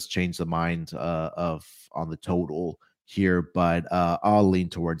that does change the mind on the total here, but I'll lean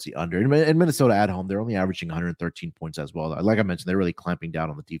towards the under. In Minnesota at home, they're only averaging 113 points as well. Like I mentioned, they're really clamping down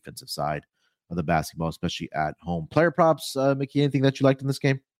on the defensive side of the basketball, especially at home. Player props, Mickey, anything that you liked in this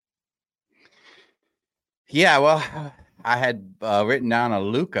game? Yeah, well, I had written down a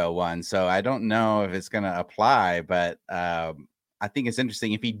Luka one, so I don't know if it's going to apply, but I think it's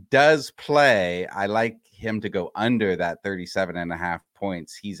interesting. If he does play, I like him to go under that 37.5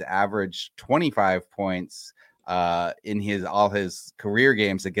 points. He's averaged 25 points in all his career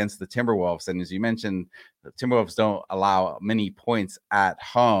games against the Timberwolves. And as you mentioned, the Timberwolves don't allow many points at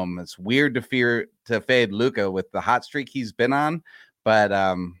home. It's weird to fade Luka with the hot streak he's been on, but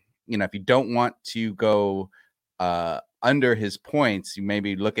if you don't want to go under his points, you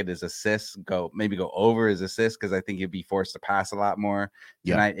maybe look at his assists, go over his assists, because I think he'd be forced to pass a lot more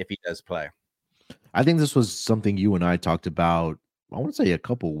tonight if he does play. I think this was something you and I talked about, I want to say a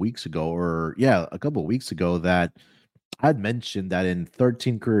couple weeks ago, that I had mentioned that in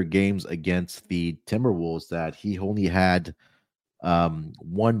 13 career games against the Timberwolves that he only had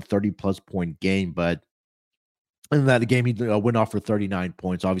one 30-plus point game, but in that game, he went off for 39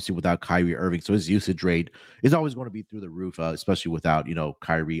 points, obviously without Kyrie Irving. So his usage rate is always going to be through the roof, especially without,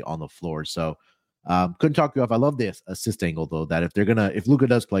 Kyrie on the floor. So couldn't talk you off. I love this assist angle, though, that if Luka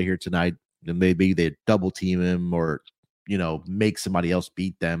does play here tonight, then maybe they double team him or, make somebody else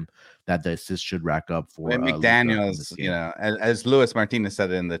beat them, that the assist should rack up for McDaniels, as Luis Martinez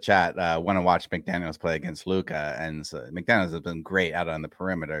said in the chat, want to watch McDaniels play against Luka. And so McDaniels has been great out on the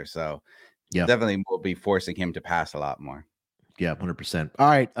perimeter. So yeah, definitely will be forcing him to pass a lot more. Yeah, 100%. All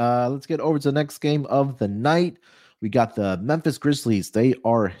right, let's get over to the next game of the night. We got the Memphis Grizzlies. They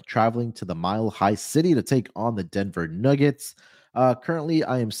are traveling to the Mile High City to take on the Denver Nuggets. Currently,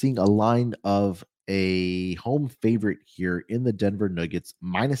 I am seeing a line of a home favorite here in the Denver Nuggets,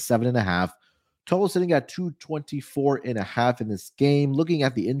 -7.5. Total sitting at 224.5 in this game. Looking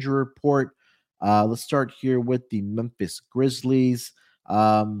at the injury report, let's start here with the Memphis Grizzlies.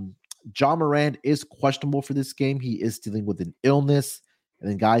 Ja Morant is questionable for this game. He is dealing with an illness. And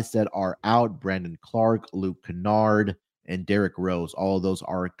then guys that are out, Brandon Clark, Luke Kennard, and Derrick Rose. All of those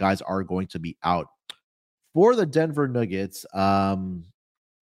guys are going to be out. For the Denver Nuggets,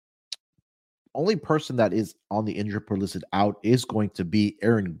 only person that is on the injury report listed out is going to be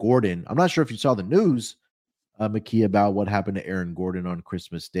Aaron Gordon. I'm not sure if you saw the news, McKee, about what happened to Aaron Gordon on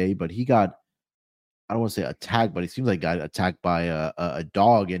Christmas Day, but he got, I don't want to say attacked, but it seems like got attacked by a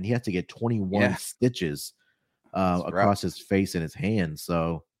dog, and he had to get 21 stitches across his face and his hands.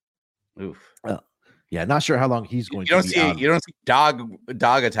 So, oof. Yeah, not sure how long he's going to be out. You don't see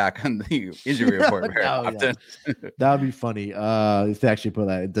dog attack on the injury report very often. That would be funny if they actually put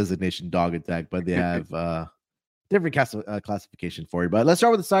that designation dog attack, but they have different classification for it. But let's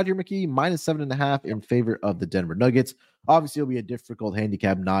start with the side here, McKee. -7.5 in favor of the Denver Nuggets. Obviously, it'll be a difficult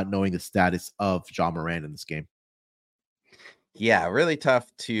handicap not knowing the status of Ja Morant in this game. Yeah, really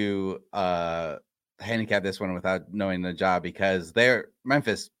tough to handicap this one without knowing the Ja, because they're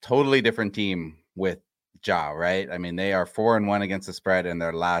Memphis, totally different team with Ja, right? I mean, they are 4-1 against the spread in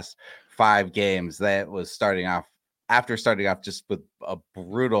their last 5 games. That was starting off just with a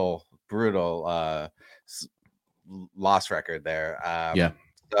brutal loss record there.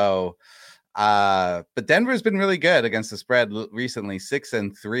 But Denver's been really good against the spread recently,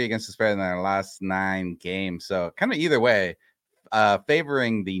 6-3 against the spread in their last 9 games. So kind of either way,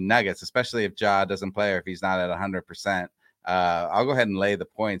 favoring the Nuggets, especially if Ja doesn't play or if he's not at 100%. I'll go ahead and lay the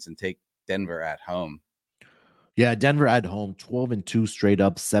points and take Denver at home. Yeah, Denver at home, 12-2 straight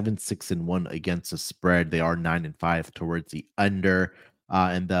up, 7-6-1 against the spread. They are 9-5 towards the under.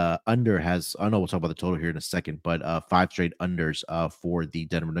 And the under has, I know we'll talk about the total here in a second, but 5 straight unders for the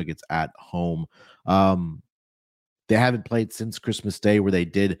Denver Nuggets at home. They haven't played since Christmas Day, where they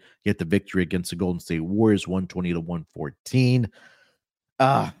did get the victory against the Golden State Warriors, 120-114.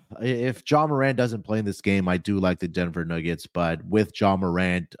 If Ja Morant doesn't play in this game, I do like the Denver Nuggets. But with Ja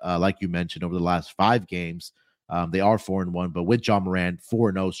Morant, like you mentioned, over the last 5 games, they are 4-1. But with Ja Morant,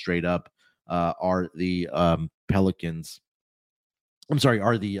 4-0 straight up are the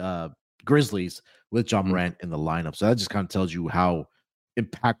Grizzlies with Ja Morant in the lineup. So that just kind of tells you how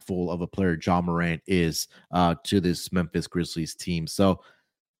impactful of a player Ja Morant is to this Memphis Grizzlies team. So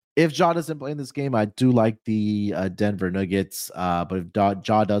if Ja doesn't play in this game, I do like the Denver Nuggets. But if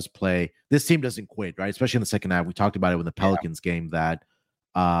Ja does play, this team doesn't quit, right? Especially in the second half. We talked about it in the Pelicans game that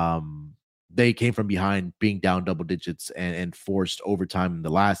they came from behind, being down double digits and forced overtime in the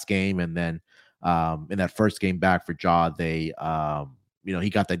last game. And then in that first game back for Ja, they he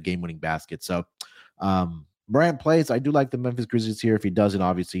got that game-winning basket. So Morant plays. I do like the Memphis Grizzlies here. If he doesn't,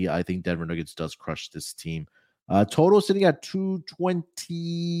 obviously, I think Denver Nuggets does crush this team. Total sitting at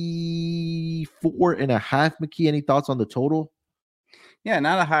 224.5. McKee, any thoughts on the total? Yeah,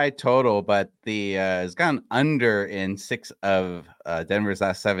 not a high total, but the has gone under in 6 of Denver's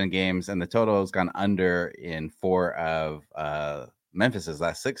last 7 games, and the total has gone under in 4 of Memphis's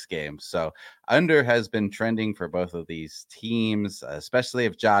last 6 games. So under has been trending for both of these teams, especially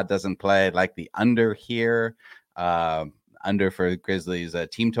if Ja doesn't play. Like the under here, under for Grizzlies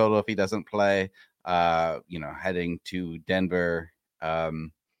team total if he doesn't play. Heading to Denver.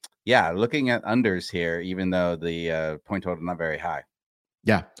 Looking at unders here, even though the point total not very high.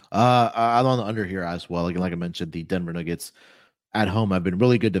 Yeah, I'm on the under here as well. Like I mentioned, the Denver Nuggets at home have been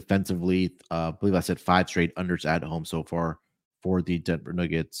really good defensively. I believe I said 5 straight unders at home so far for the Denver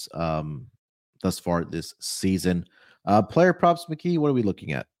Nuggets thus far this season. Player props, McKee, what are we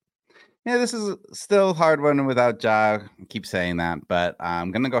looking at? Yeah, this is still a hard one without Ja. I keep saying that, but I'm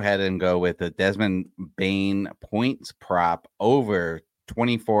going to go ahead and go with the Desmond Bane points prop over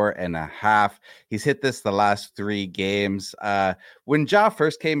 24.5. He's hit this the last 3 games. When Ja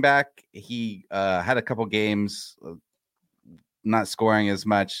first came back, he had a couple games not scoring as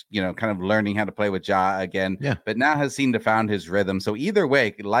much, kind of learning how to play with Ja again. Yeah. But now has seemed to found his rhythm. So either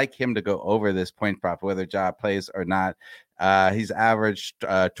way, like him to go over this point prop, whether Ja plays or not. He's averaged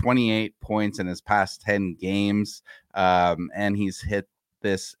 28 points in his past 10 games. And he's hit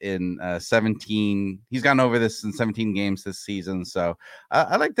this in 17. He's gone over this in 17 games this season. So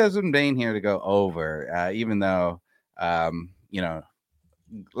I like Desmond Bane here to go over, even though, I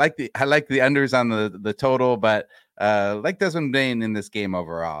like the unders on the total, but like Desmond Bane in this game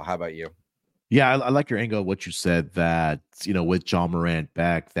overall. How about you? Yeah, I like your angle. What you said that with Ja Morant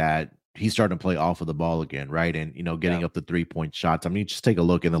back, that he's starting to play off of the ball again, right? And getting up the 3-point shots. I mean, just take a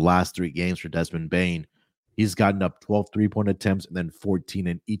look in the last 3 games for Desmond Bane. He's gotten up 12 3-point attempts and then 14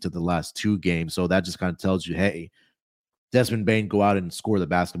 in each of the last 2 games. So that just kind of tells you, hey, Desmond Bane, go out and score the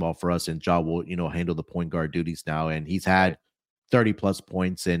basketball for us, and Ja will handle the point guard duties now. And he's had 30 plus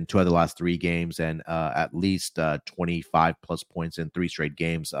points in 2 of the last 3 games, and at least 25 plus points in 3 straight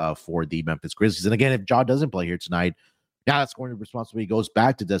games for the Memphis Grizzlies. And again, if Ja doesn't play here tonight, that scoring responsibility goes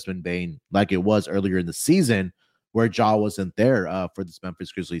back to Desmond Bane, like it was earlier in the season where Ja wasn't there for this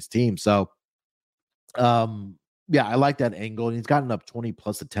Memphis Grizzlies team. So, yeah, I like that angle. And he's gotten up 20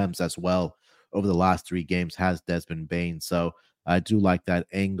 plus attempts as well over the last 3 games, has Desmond Bane. So I do like that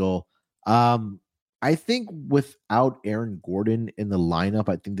angle. I think without Aaron Gordon in the lineup,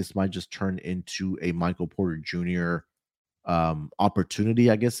 I think this might just turn into a Michael Porter Jr. Opportunity,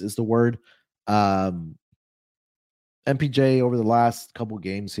 I guess is the word. MPJ over the last couple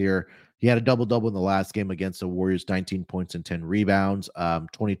games here, he had a double-double in the last game against the Warriors, 19 points and 10 rebounds,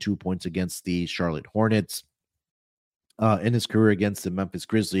 22 points against the Charlotte Hornets. In his career against the Memphis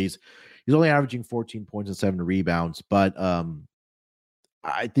Grizzlies, he's only averaging 14 points and 7 rebounds, but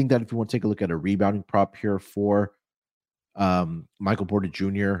I think that if you want to take a look at a rebounding prop here for Michael Porter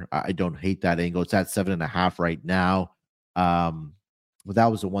Jr., I don't hate that angle. It's at 7.5 right now. But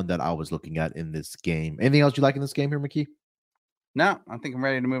that was the one that I was looking at in this game. Anything else you like in this game here, McKee? No, I think I'm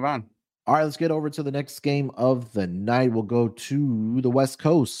ready to move on. All right, let's get over to the next game of the night. We'll go to the West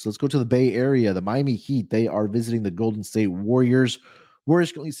Coast. Let's go to the Bay Area. The Miami Heat, they are visiting the Golden State Warriors.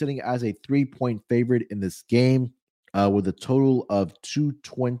 Warriors currently sitting as a 3-point favorite in this game with a total of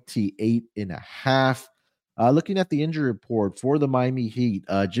 228.5. Looking at the injury report for the Miami Heat,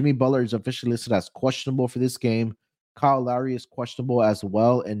 Jimmy Butler is officially listed as questionable for this game. Kyle Lowry is questionable as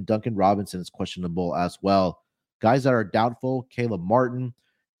well, and Duncan Robinson is questionable as well. Guys that are doubtful, Caleb Martin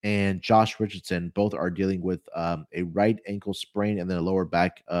and Josh Richardson, both are dealing with a right ankle sprain and then a lower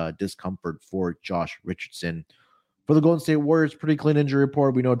back discomfort for Josh Richardson. For the Golden State Warriors, pretty clean injury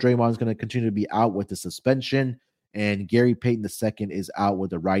report. We know Draymond is going to continue to be out with the suspension, and Gary Payton II is out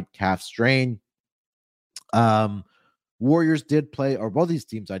with a right calf strain. Warriors did play, or both these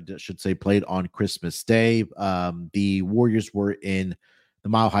teams, I should say, played on Christmas Day. The Warriors were in the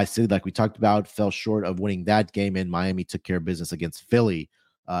Mile High City, like we talked about, fell short of winning that game, and Miami took care of business against Philly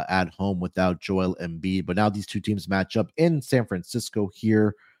at home without Joel Embiid. But now these two teams match up in San Francisco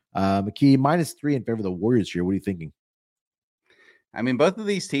here. McKee, -3 in favor of the Warriors here. What are you thinking? I mean, both of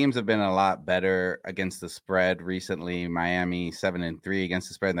these teams have been a lot better against the spread recently. Miami 7-3 against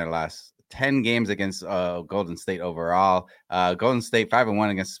the spread in their last 10 games against Golden State overall. Golden State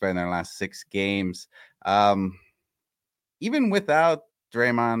 5-1 against the spread in their last 6 games. Even without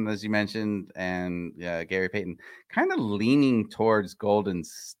Draymond, as you mentioned, and Gary Payton, kind of leaning towards Golden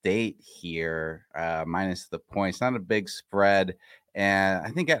State here, minus the points. Not a big spread. And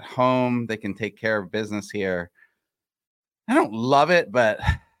I think at home they can take care of business here. I don't love it, but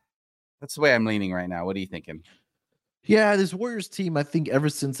that's the way I'm leaning right now. What are you thinking? Yeah, this Warriors team, I think ever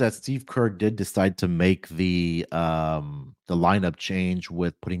since that Steve Kerr did decide to make the lineup change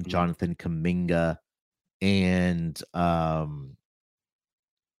with putting Jonathan Kuminga and I'm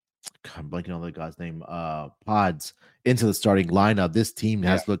blanking on the guy's name, Pods into the starting lineup, this team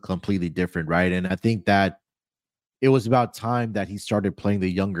has looked completely different, right? And I think that it was about time that he started playing the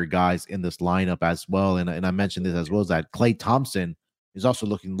younger guys in this lineup as well. And I mentioned this as well, as that Klay Thompson is also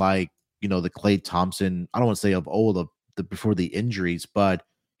looking like, the Klay Thompson, I don't want to say of old, before the injuries, but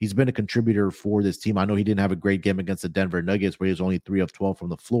he's been a contributor for this team. I know he didn't have a great game against the Denver Nuggets where he was only 3 of 12 from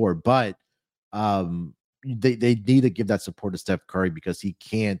the floor, but they need to give that support to Steph Curry, because he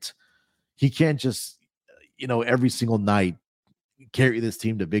can't just, every single night carry this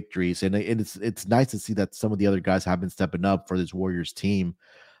team to victories. And it's nice to see that some of the other guys have been stepping up for this Warriors team.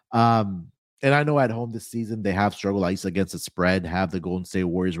 And I know at home this season they have struggled, at least against the spread, have the Golden State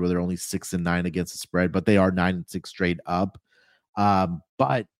Warriors where they're only 6-9 against the spread, but they are 9-6 straight up.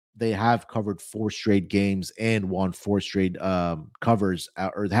 But they have covered 4 straight games and won 4 straight covers,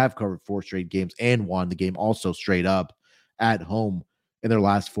 or have covered 4 straight games and won the game also straight up at home in their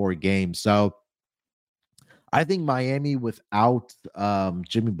last 4 games. So I think Miami without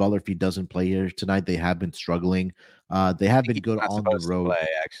Jimmy Butler, if he doesn't play here tonight, they have been struggling. They have been He's good not on the supposed to road. play,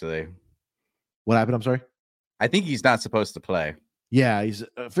 actually. What happened? I'm sorry. I think he's not supposed to play. Yeah, he's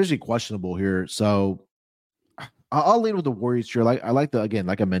officially questionable here. So I'll lead with the Warriors here. I like the, again,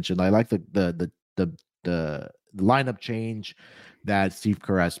 like I mentioned, I like the lineup change that Steve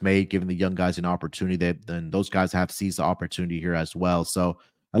Kerr has made, giving the young guys an opportunity. That then those guys have seized the opportunity here as well. So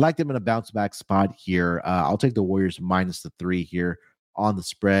I like them in a bounce back spot here. I'll take the Warriors -3 here on the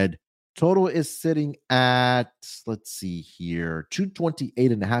spread. Total is sitting at, let's see here,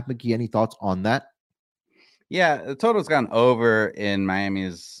 228.5. Mickey, any thoughts on that? Yeah, the total's gone over in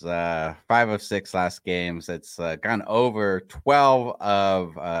Miami's 5 of 6 last games. It's gone over 12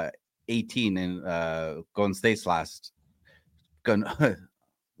 of 18 in Golden State's last.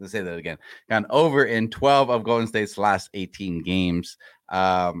 Let's say that again. Gone over in 12 of Golden State's last 18 games.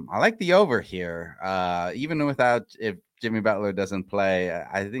 I like the over here, even without, if Jimmy Butler doesn't play.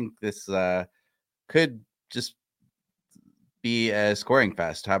 I think this could just be a scoring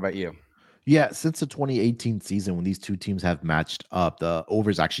fest. How about you? Yeah, since the 2018 season when these two teams have matched up, the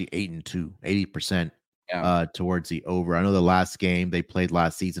over is actually 8-2, 80% Yeah. towards the over. I know the last game they played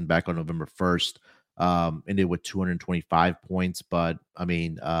last season back on November 1st ended with 225 points. But I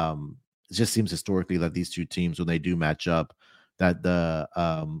mean, it just seems historically that these two teams, when they do match up, that the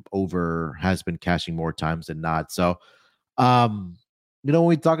over has been cashing more times than not. So, when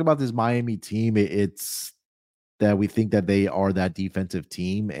we talk about this Miami team, it's that we think that they are that defensive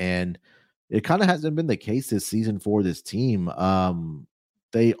team, and it kind of hasn't been the case this season for this team.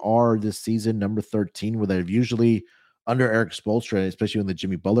 They are this season number 13, where they've usually, under Eric Spoelstra, especially in the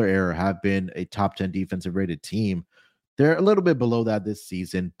Jimmy Butler era, have been a top 10 defensive rated team. They're a little bit below that this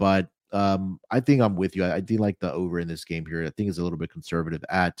season, but I think I'm with you. I do like the over in this game here. I think it's a little bit conservative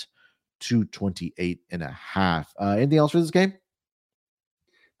at 228.5. Anything else for this game?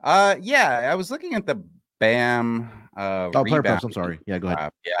 Yeah, I was looking at the BAM Player props. I'm sorry. Yeah, go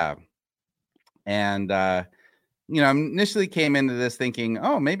ahead. Yeah. And initially came into this thinking,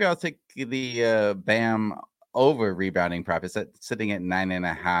 oh, maybe I'll take the BAM over rebounding prop. It's sitting at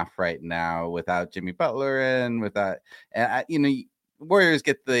 9.5 right now without Jimmy Butler and without, Warriors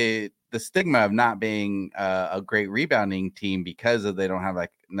get the stigma of not being a great rebounding team because they don't have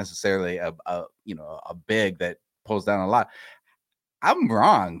like necessarily a big that pulls down a lot. I'm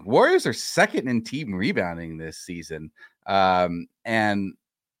wrong. Warriors are second in team rebounding this season. And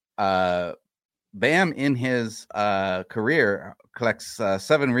Bam in his career collects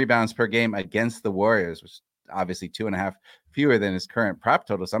 7 rebounds per game against the Warriors, which is obviously 2.5 fewer than his current prop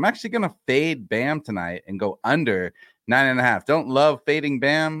total. So I'm actually going to fade Bam tonight and go under 9.5. Don't love fading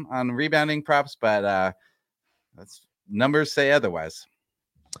Bam on rebounding props, but that's numbers say otherwise.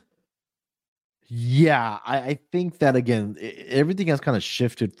 Yeah, I think that, again, everything has kind of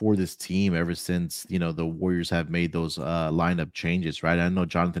shifted for this team ever since, the Warriors have made those lineup changes, right? I know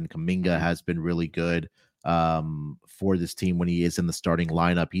Jonathan Kuminga has been really good for this team when he is in the starting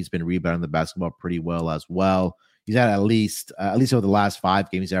lineup. He's been rebounding the basketball pretty well as well. He's had at least over the last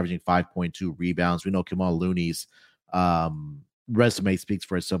 5 games, he's averaging 5.2 rebounds. We know Kevon Looney's resume speaks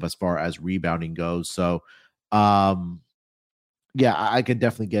for itself as far as rebounding goes. So, yeah, I could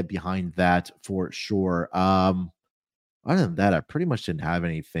definitely get behind that for sure. Other than that, I pretty much didn't have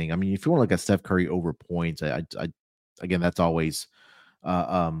anything. I mean, if you want like a Steph Curry over points, I again, that's always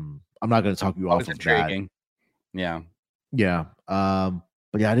I'm not going to talk you off of intriguing. That. Yeah.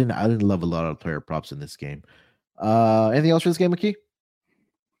 But yeah, I didn't love a lot of player props in this game. Anything else for this game, McKee?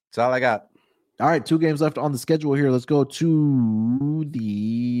 That's all I got. All right, 2 games left on the schedule here. Let's go to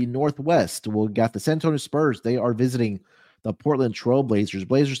the Northwest. We got the San Antonio Spurs. They are visiting the Portland Trail Blazers.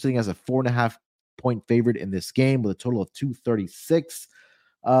 Blazers sitting as a 4.5 point favorite in this game with a total of 236.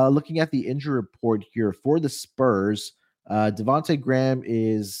 Looking at the injury report here for the Spurs, Devontae Graham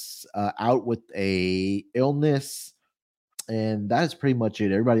is out with a illness, and that is pretty much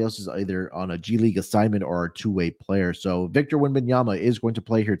it. Everybody else is either on a G League assignment or a two-way player. So Victor Wembanyama is going to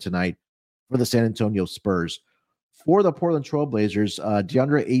play here tonight for the San Antonio Spurs. For the Portland Trail Blazers,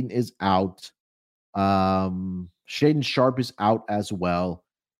 DeAndre Ayton is out. Shaedon Sharpe is out as well,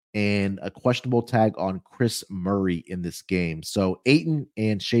 and a questionable tag on Chris Murray in this game. So Ayton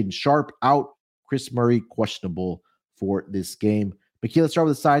and Shaedon Sharpe out, Chris Murray questionable for this game. But let's start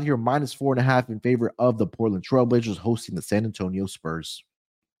with the side here, -4.5 in favor of the Portland Trail Blazers hosting the San Antonio Spurs.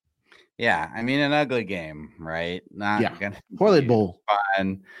 Yeah, I mean, an ugly game, right? Yeah, Not gonna Portland be Bowl.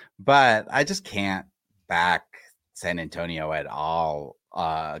 fun, but I just can't back San Antonio at all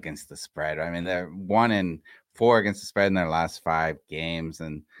against the spread. I mean, they're 1-4 against the spread in their last 5 games,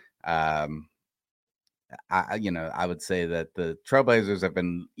 and um, I would say that the Trailblazers have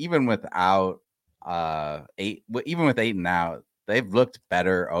been even without even with 8 and out, they've looked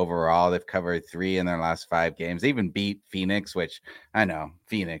better overall. They've covered 3 in their last 5 games. They even beat Phoenix, which I know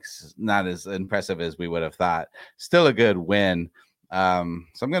Phoenix is not as impressive as we would have thought. Still a good win. So I'm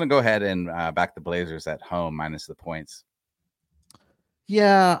going to go ahead and back the Blazers at home minus the points.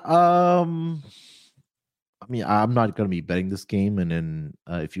 Yeah. I mean, I'm not going to be betting this game, and then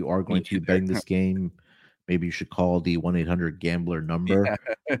if you are going to be betting this game, maybe you should call the 1-800-GAMBLER number.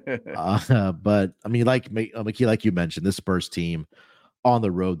 Yeah. But I mean, like you mentioned, this Spurs team on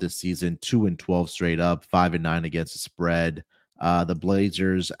the road this season, 2-12 straight up, 5-9 against the spread. The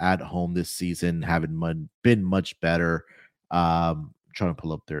Blazers at home this season haven't been much better. Trying to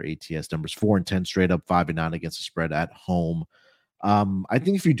pull up their ATS numbers, 4-10 straight up, 5-9 against the spread at home. I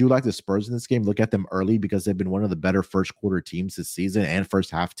think if you do like the Spurs in this game, look at them early because they've been one of the better first quarter teams this season and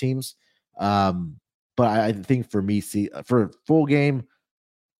first half teams. But I think for me, for a full game,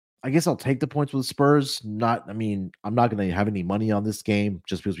 I guess I'll take the points with the Spurs. I'm not going to have any money on this game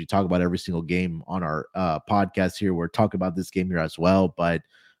just because we talk about every single game on our podcast here. We're talking about this game here as well, but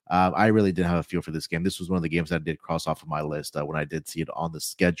I really didn't have a feel for this game. This was one of the games that I did cross off of my list when I did see it on the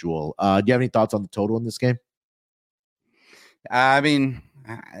schedule. Do you have any thoughts on the total in this game? I mean,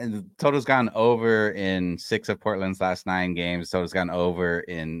 the total's gone over in 6 of Portland's last 9 games. Total's gone over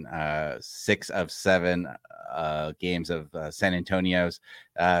in 6 of 7 games of San Antonio's.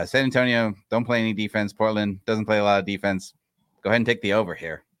 San Antonio don't play any defense. Portland doesn't play a lot of defense. Go ahead and take the over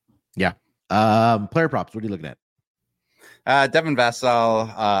here. Yeah. Player props. What are you looking at? Devin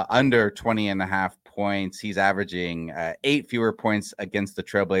Vassell under 20.5 points. He's averaging 8 fewer points against the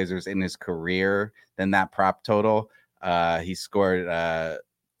Trailblazers in his career than that prop total. He scored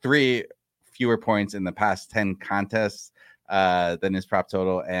 3 fewer points in the past 10 contests than his prop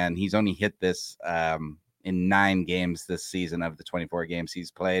total, and he's only hit this in 9 games this season of the 24 games he's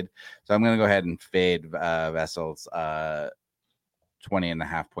played. So I'm going to go ahead and fade Vassell's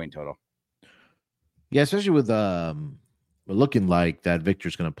 20.5 point total. Yeah, especially with looking like that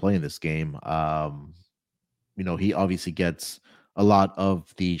Victor's going to play in this game. He obviously gets a lot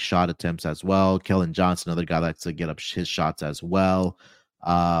of the shot attempts as well. Kellen Johnson, another guy that likes to get up his shots as well.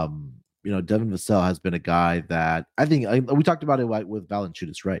 Devin Vassell has been a guy that I think we talked about it with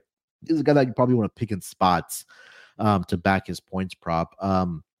Valanciunas, right? He's a guy that you probably want to pick in spots to back his points prop.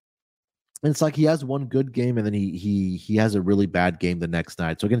 And it's like he has one good game and then he has a really bad game the next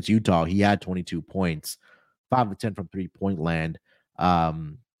night. So against Utah, he had 22 points, 5 of 10 from 3-point land.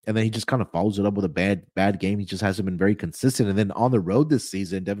 And then he just kind of follows it up with a bad game. He just hasn't been very consistent. And then on the road this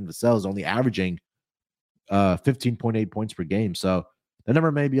season, Devin Vassell is only averaging 15.8 points per game. So the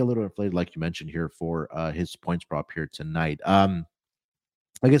number may be a little inflated, like you mentioned here, for his points prop here tonight. I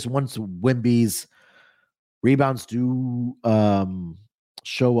guess once Wemby's rebounds do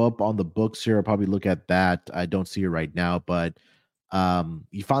show up on the books here, I'll probably look at that. I don't see it right now, but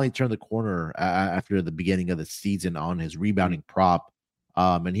he finally turned the corner after the beginning of the season on his rebounding prop.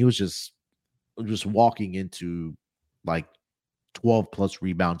 And he was just walking into like 12 plus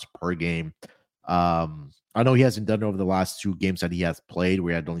rebounds per game. I know he hasn't done it over the last 2 games that he has played,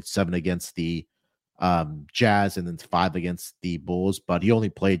 where he had only 7 against the Jazz and then 5 against the Bulls, but he only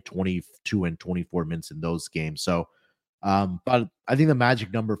played 22 and 24 minutes in those games. So, but I think the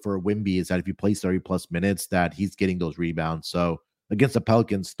magic number for Wemby is that if he plays 30 plus minutes, that he's getting those rebounds. So against the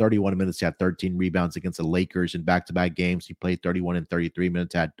Pelicans, 31 minutes, he had 13 rebounds. Against the Lakers in back-to-back games, he played 31 and 33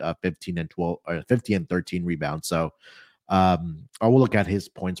 minutes, had 15 and 13 rebounds. So I will look at his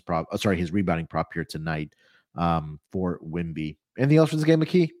his rebounding prop here tonight for Wemby. Anything else for this game,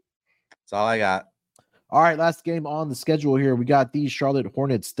 McKee? That's all I got. All right, last game on the schedule here. We got the Charlotte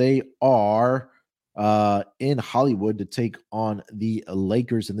Hornets. They are in Hollywood to take on the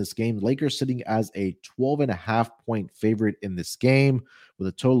Lakers in this game. Lakers sitting as a 12.5-point favorite in this game with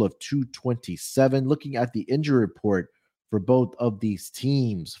a total of 227. Looking at the injury report for both of these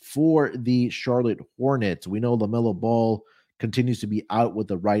teams. For the Charlotte Hornets, we know LaMelo Ball continues to be out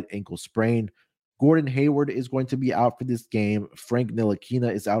with a right ankle sprain. Gordon Hayward is going to be out for this game. Frank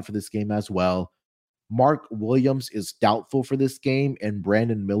Ntilikina is out for this game as well. Mark Williams is doubtful for this game, and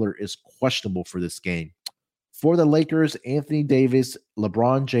Brandon Miller is questionable for this game. For the Lakers, Anthony Davis,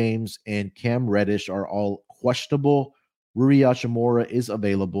 LeBron James, and Cam Reddish are all questionable. Rui Hachimura is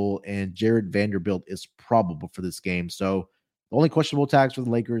available, and Jared Vanderbilt is probable for this game. So The only questionable tags for the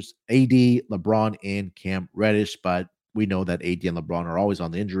Lakers, AD, LeBron, and Cam Reddish. But we know that AD and LeBron are always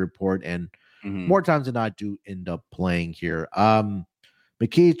on the injury report, and more times than not do end up playing here.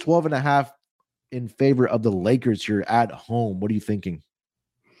 McKee, 12.5 in favor of the Lakers here at home. What are you thinking?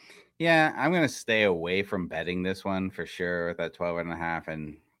 Yeah, I'm going to stay away from betting this one for sure with that 12.5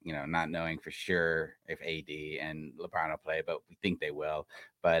 and, not knowing for sure if AD and LeBron will play, but we think they will.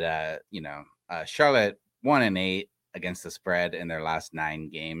 But, Charlotte 1-8 against the spread in their last 9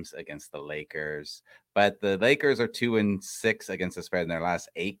 games against the Lakers. But the Lakers are 2-6 against the spread in their last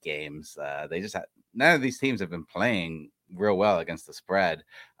 8 games. None of these teams have been playing real well against the spread.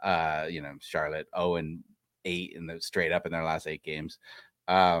 Charlotte 0-8 straight up in their last 8 games.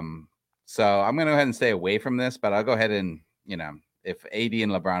 So I'm going to go ahead and stay away from this, but I'll go ahead and, if AD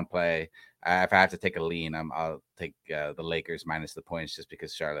and LeBron play, if I have to take a lean, I'll take the Lakers minus the points just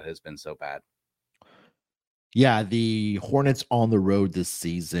because Charlotte has been so bad. Yeah, the Hornets on the road this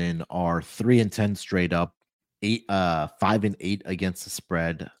season are 3-10 straight up, 5-8 against the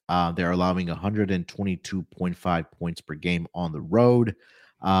spread. They're allowing 122.5 points per game on the road.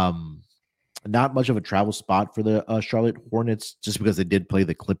 Not much of a travel spot for the Charlotte Hornets, just because they did play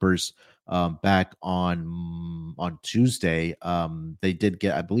the Clippers back on Tuesday. They did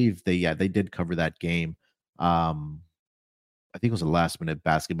get, I believe they did cover that game. I think it was a last minute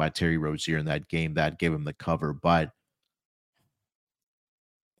basket by Terry Rozier in that game that gave him the cover. But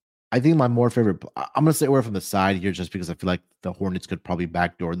I think my more favorite, I'm going to stay away from the side here just because I feel like the Hornets could probably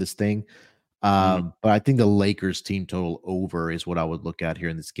backdoor this thing. But I think the Lakers team total over is what I would look at here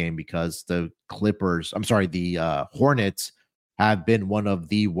in this game, because the Hornets have been one of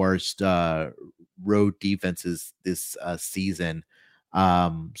the worst road defenses this season.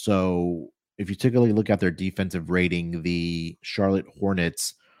 So if you take a look at their defensive rating, the Charlotte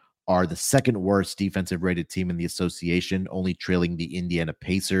Hornets are the second worst defensive rated team in the association, only trailing the Indiana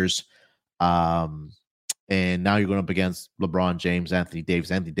Pacers. And now you're going up against LeBron James, Anthony Davis.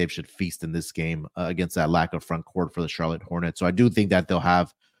 Anthony Davis should feast in this game against that lack of front court for the Charlotte Hornets. So I do think that they'll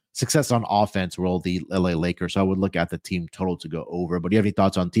have success on offense, will the LA Lakers. So I would look at the team total to go over. But do you have any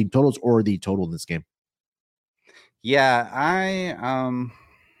thoughts on team totals or the total in this game? Yeah,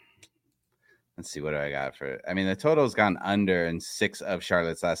 let's see, what do I got for it? I mean, the total's gone under in 6 of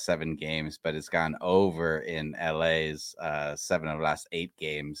Charlotte's last 7 games, but it's gone over in LA's 7 of the last 8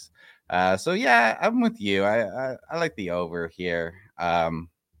 games. So yeah, I'm with you. I like the over here.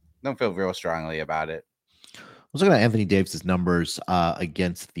 Don't feel real strongly about it. I was looking at Anthony Davis's numbers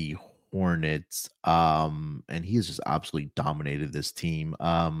against the Hornets, and he has just absolutely dominated this team.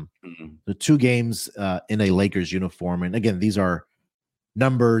 The 2 games in a Lakers uniform, and again, these are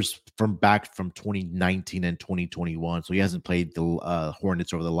numbers from 2019 and 2021. So he hasn't played the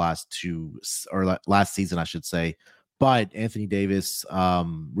Hornets over the last season, I should say. But Anthony Davis,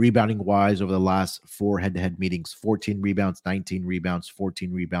 rebounding wise, over the last 4 head-to-head meetings, 14 rebounds, 19 rebounds,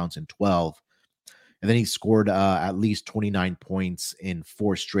 14 rebounds, and 12. And then he scored at least 29 points in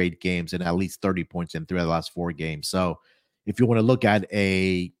 4 straight games and at least 30 points in 3 of the last 4 games. So if you want to look at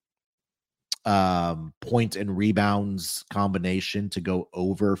a point and rebounds combination to go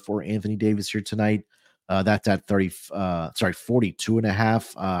over for Anthony Davis here tonight, that's at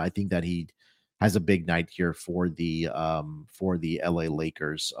 42.5. I think that he has a big night here for the LA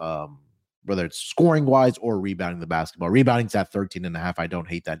Lakers, whether it's scoring wise or rebounding the basketball. Rebounding's at 13.5. I don't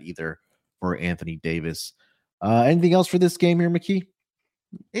hate that either for Anthony Davis. Anything else for this game here, McKee?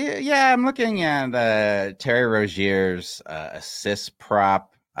 Yeah, I'm looking at Terry Rozier's assist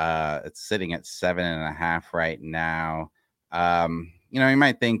prop. It's sitting at 7.5 right now. You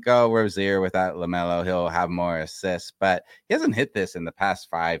might think, Rozier without LaMelo, he'll have more assists, but he hasn't hit this in the past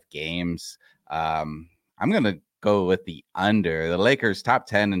 5 games. I'm going to go with the under. The Lakers top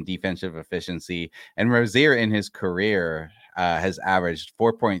 10 in defensive efficiency, and Rozier in his career has averaged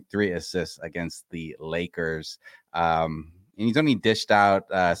 4.3 assists against the Lakers. And he's only dished out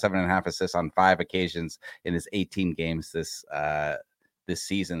 7.5 assists on 5 occasions in his 18 games this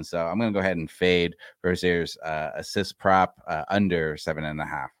season. So I'm going to go ahead and fade Rozier's assist prop under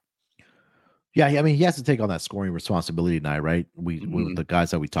 7.5. Yeah, I mean, he has to take on that scoring responsibility tonight, right? The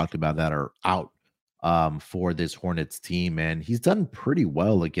guys that we talked about that are out for this Hornets team, and he's done pretty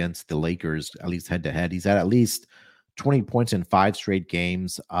well against the Lakers, at least head to head. He's at least 20 points in 5 straight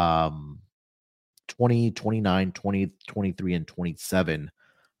games, 20, 29, 20, 23, and 27.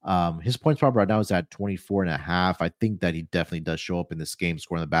 His points prop right now is at 24.5. I think that he definitely does show up in this game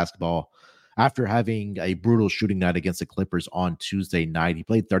scoring the basketball. After having a brutal shooting night against the Clippers on Tuesday night, he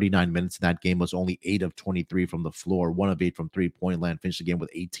played 39 minutes in that game, was only 8 of 23 from the floor, 1 of 8 from 3-point land, finished the game with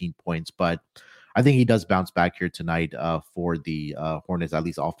 18 points. But I think he does bounce back here tonight for the Hornets, at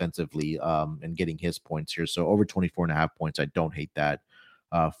least offensively, and getting his points here. So over 24.5 points. I don't hate that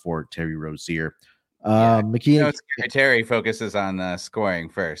for Terry Rozier. McKee, Terry focuses on scoring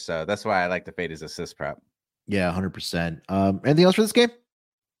first, so that's why I like to fade his assist prop. Yeah, 100%. Anything else for this game?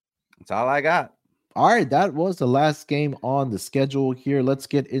 That's all I got. All right, that was the last game on the schedule here. Let's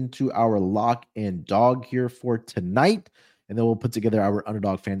get into our lock and dog here for tonight, and then we'll put together our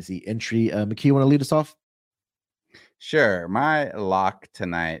underdog fantasy entry. McKee, you want to lead us off? Sure. My lock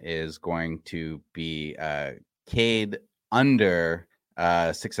tonight is going to be Cade under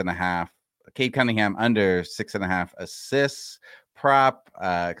 6.5. Cade Cunningham under 6.5 assists. Prop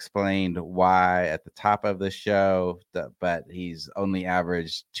explained why at the top of the show, but he's only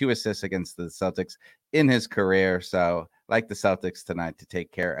averaged 2 assists against the Celtics in his career. So like the Celtics tonight to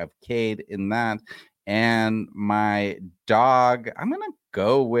take care of Cade in that. And my dog, I'm going to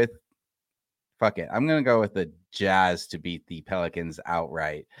go with the Jazz to beat the Pelicans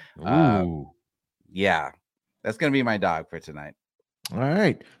outright. Yeah, that's going to be my dog for tonight. All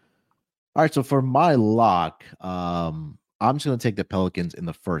right. So for my lock, I'm just going to take the Pelicans in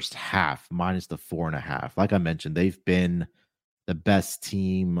the first half, minus the 4.5. Like I mentioned, they've been the best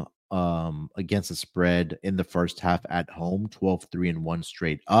team against the spread in the first half at home, 12-3-1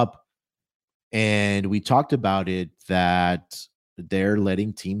 straight up. And we talked about it that they're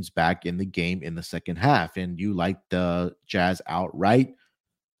letting teams back in the game in the second half, and you like the Jazz outright.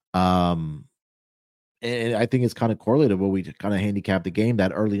 And I think it's kind of correlated where we kind of handicapped the game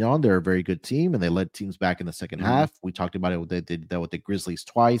that early on they're a very good team and they let teams back in the second half. We talked about it. They did that with the Grizzlies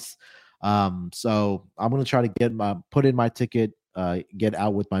twice. So I'm going to try to put in my ticket, get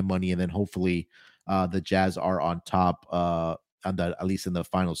out with my money, and then hopefully the Jazz are on top at least in the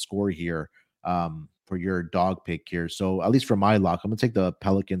final score here for your dog pick here. So at least for my lock, I'm going to take the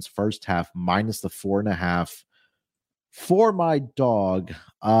Pelicans first half minus the 4.5 for my dog.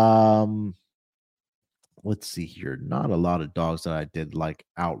 Let's see here. Not a lot of dogs that I did like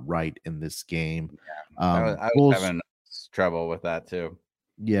outright in this game. Yeah, I was having trouble with that too.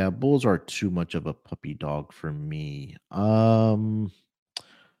 Yeah, Bulls are too much of a puppy dog for me.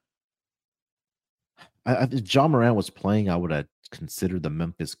 If John Moran was playing, I would have considered the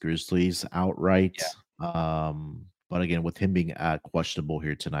Memphis Grizzlies outright. Yeah. But again, with him being questionable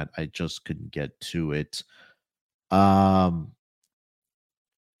here tonight, I just couldn't get to it. I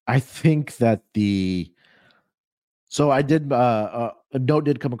think that So I did a note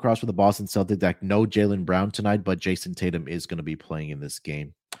did come across for the Boston Celtics that no Jaylen Brown tonight, but Jason Tatum is going to be playing in this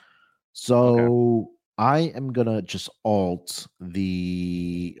game. So I am going to just alt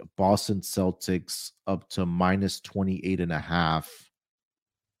the Boston Celtics up to minus 28.5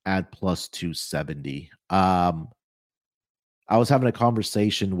 at plus 270. I was having a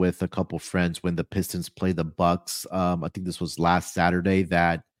conversation with a couple friends when the Pistons played the Bucks. I think this was last Saturday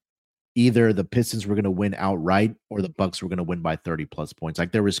that either the Pistons were going to win outright or the Bucks were going to win by 30 plus points.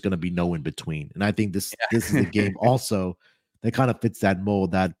 Like there was going to be no in between. And I think this is a game also that kind of fits that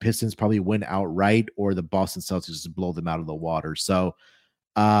mold that Pistons probably win outright or the Boston Celtics just blow them out of the water. So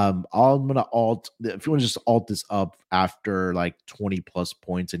I'm going to if you want to just alt this up after like 20 plus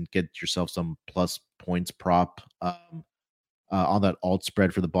points and get yourself some plus points prop on that alt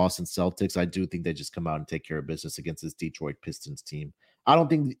spread for the Boston Celtics, I do think they just come out and take care of business against this Detroit Pistons team. I don't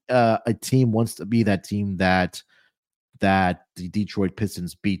think a team wants to be that team that the Detroit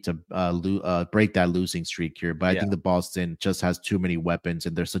Pistons beat to break that losing streak here. But I think the Boston just has too many weapons,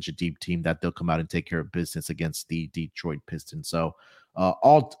 and they're such a deep team that they'll come out and take care of business against the Detroit Pistons. So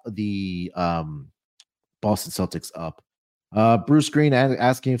alt the Boston Celtics up. Bruce Green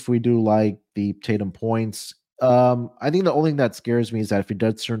asking if we do like the Tatum points. I think the only thing that scares me is that if it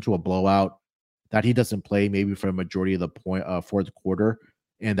does turn to a blowout, that he doesn't play maybe for a majority of the fourth quarter,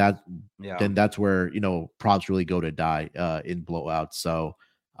 and then that's where props really go to die in blowouts. So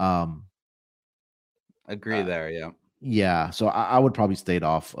agree there. Yeah. So I would probably stay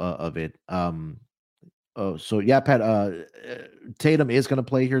off of it. So yeah, Pat. Tatum is going to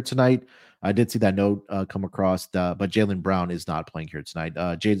play here tonight. I did see that note come across, but Jaylen Brown is not playing here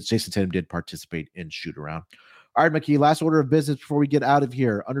tonight. Jason Tatum did participate in shoot around. All right, McKee, last order of business before we get out of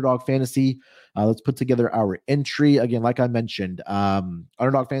here. Underdog Fantasy. Let's put together our entry. Again, like I mentioned,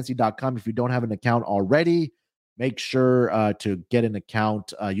 underdogfantasy.com. If you don't have an account already, make sure to get an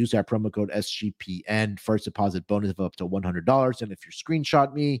account. Use that promo code SGPN. First deposit bonus of up to $100. And if you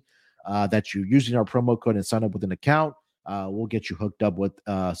screenshot me that you're using our promo code and sign up with an account, we'll get you hooked up with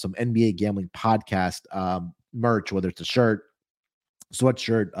some NBA Gambling Podcast merch, whether it's a shirt,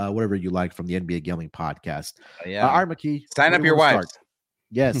 sweatshirt, whatever you like from the NBA Gambling Podcast. All right, McKee. Sign up your wives.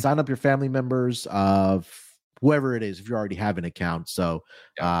 Yeah, sign up your family members of whoever it is if you already have an account. So,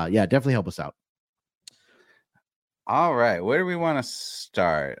 yeah, definitely help us out. All right, where do we want to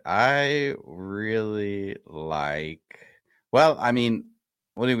start? I really like. Well, I mean,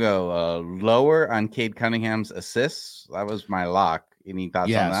 what do we go? Lower on Cade Cunningham's assists. That was my lock. Any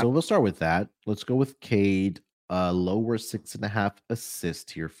thoughts on that? So we'll start with that. Let's go with Cade. Lower 6.5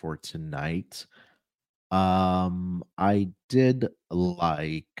 assist here for tonight. I did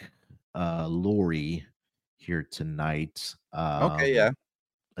like Lauri here tonight. Okay, yeah.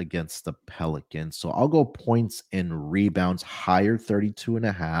 Against the Pelicans. So I'll go points and rebounds higher,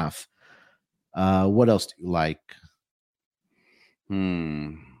 32.5. What else do you like?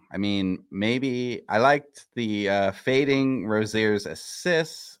 I mean, maybe I liked the fading Rozier's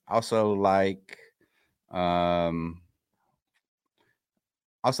assists. Also like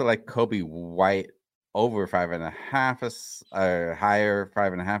Kobe White over 5.5 or higher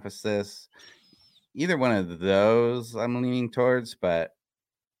 5.5 assists. Either one of those I'm leaning towards, but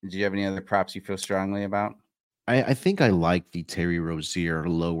do you have any other props you feel strongly about? I think I like the Terry Rozier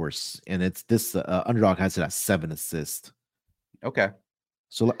lower, and it's this Underdog has it at 7 assists. Okay.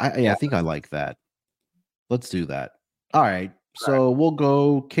 So I think I like that. Let's do that. All right. So we'll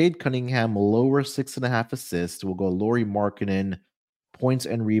go Cade Cunningham lower 6.5 assists. We'll go Lauri Markkanen points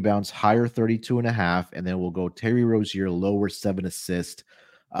and rebounds higher 32.5, and then we'll go Terry Rozier lower 7 assists.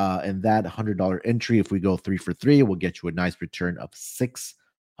 And that $100 entry, if we go 3 for 3, will get you a nice return of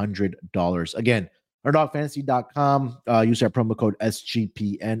 $600. Again, underdogfantasy.com. Use our promo code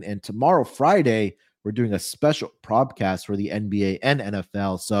SGPN. And tomorrow, Friday, we're doing a special podcast for the NBA and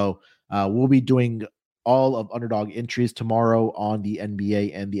NFL. So we'll be doing all of Underdog entries tomorrow on the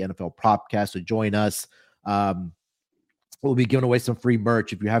NBA and the NFL Propcast. So join us. We'll be giving away some free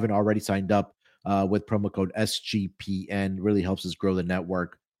merch if you haven't already signed up with promo code SGPN. Really helps us grow the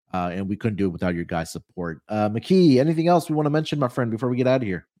network. And we couldn't do it without your guys' support. McKee, anything else we want to mention, my friend, before we get out of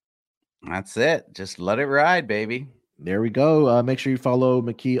here? That's it. Just let it ride, baby. There we go. Make sure you follow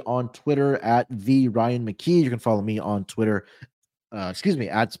McKee on Twitter at the Ryan McKee. You can follow me on Twitter, at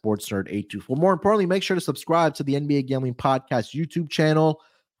SportsNerd824. More importantly, make sure to subscribe to the NBA Gambling Podcast YouTube channel.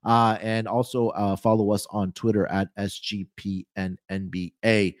 And also follow us on Twitter at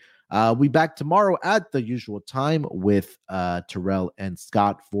SGPNNBA. We'll be back tomorrow at the usual time with Terrell and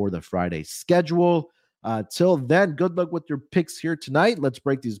Scott for the Friday schedule. Till then, good luck with your picks here tonight. Let's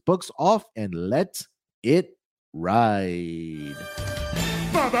break these books off and let it ride.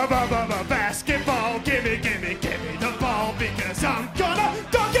 Basketball, gimme the ball because I'm gonna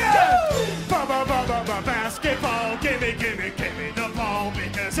dunk it! Basketball, gimme the ball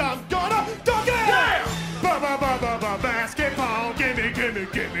because I'm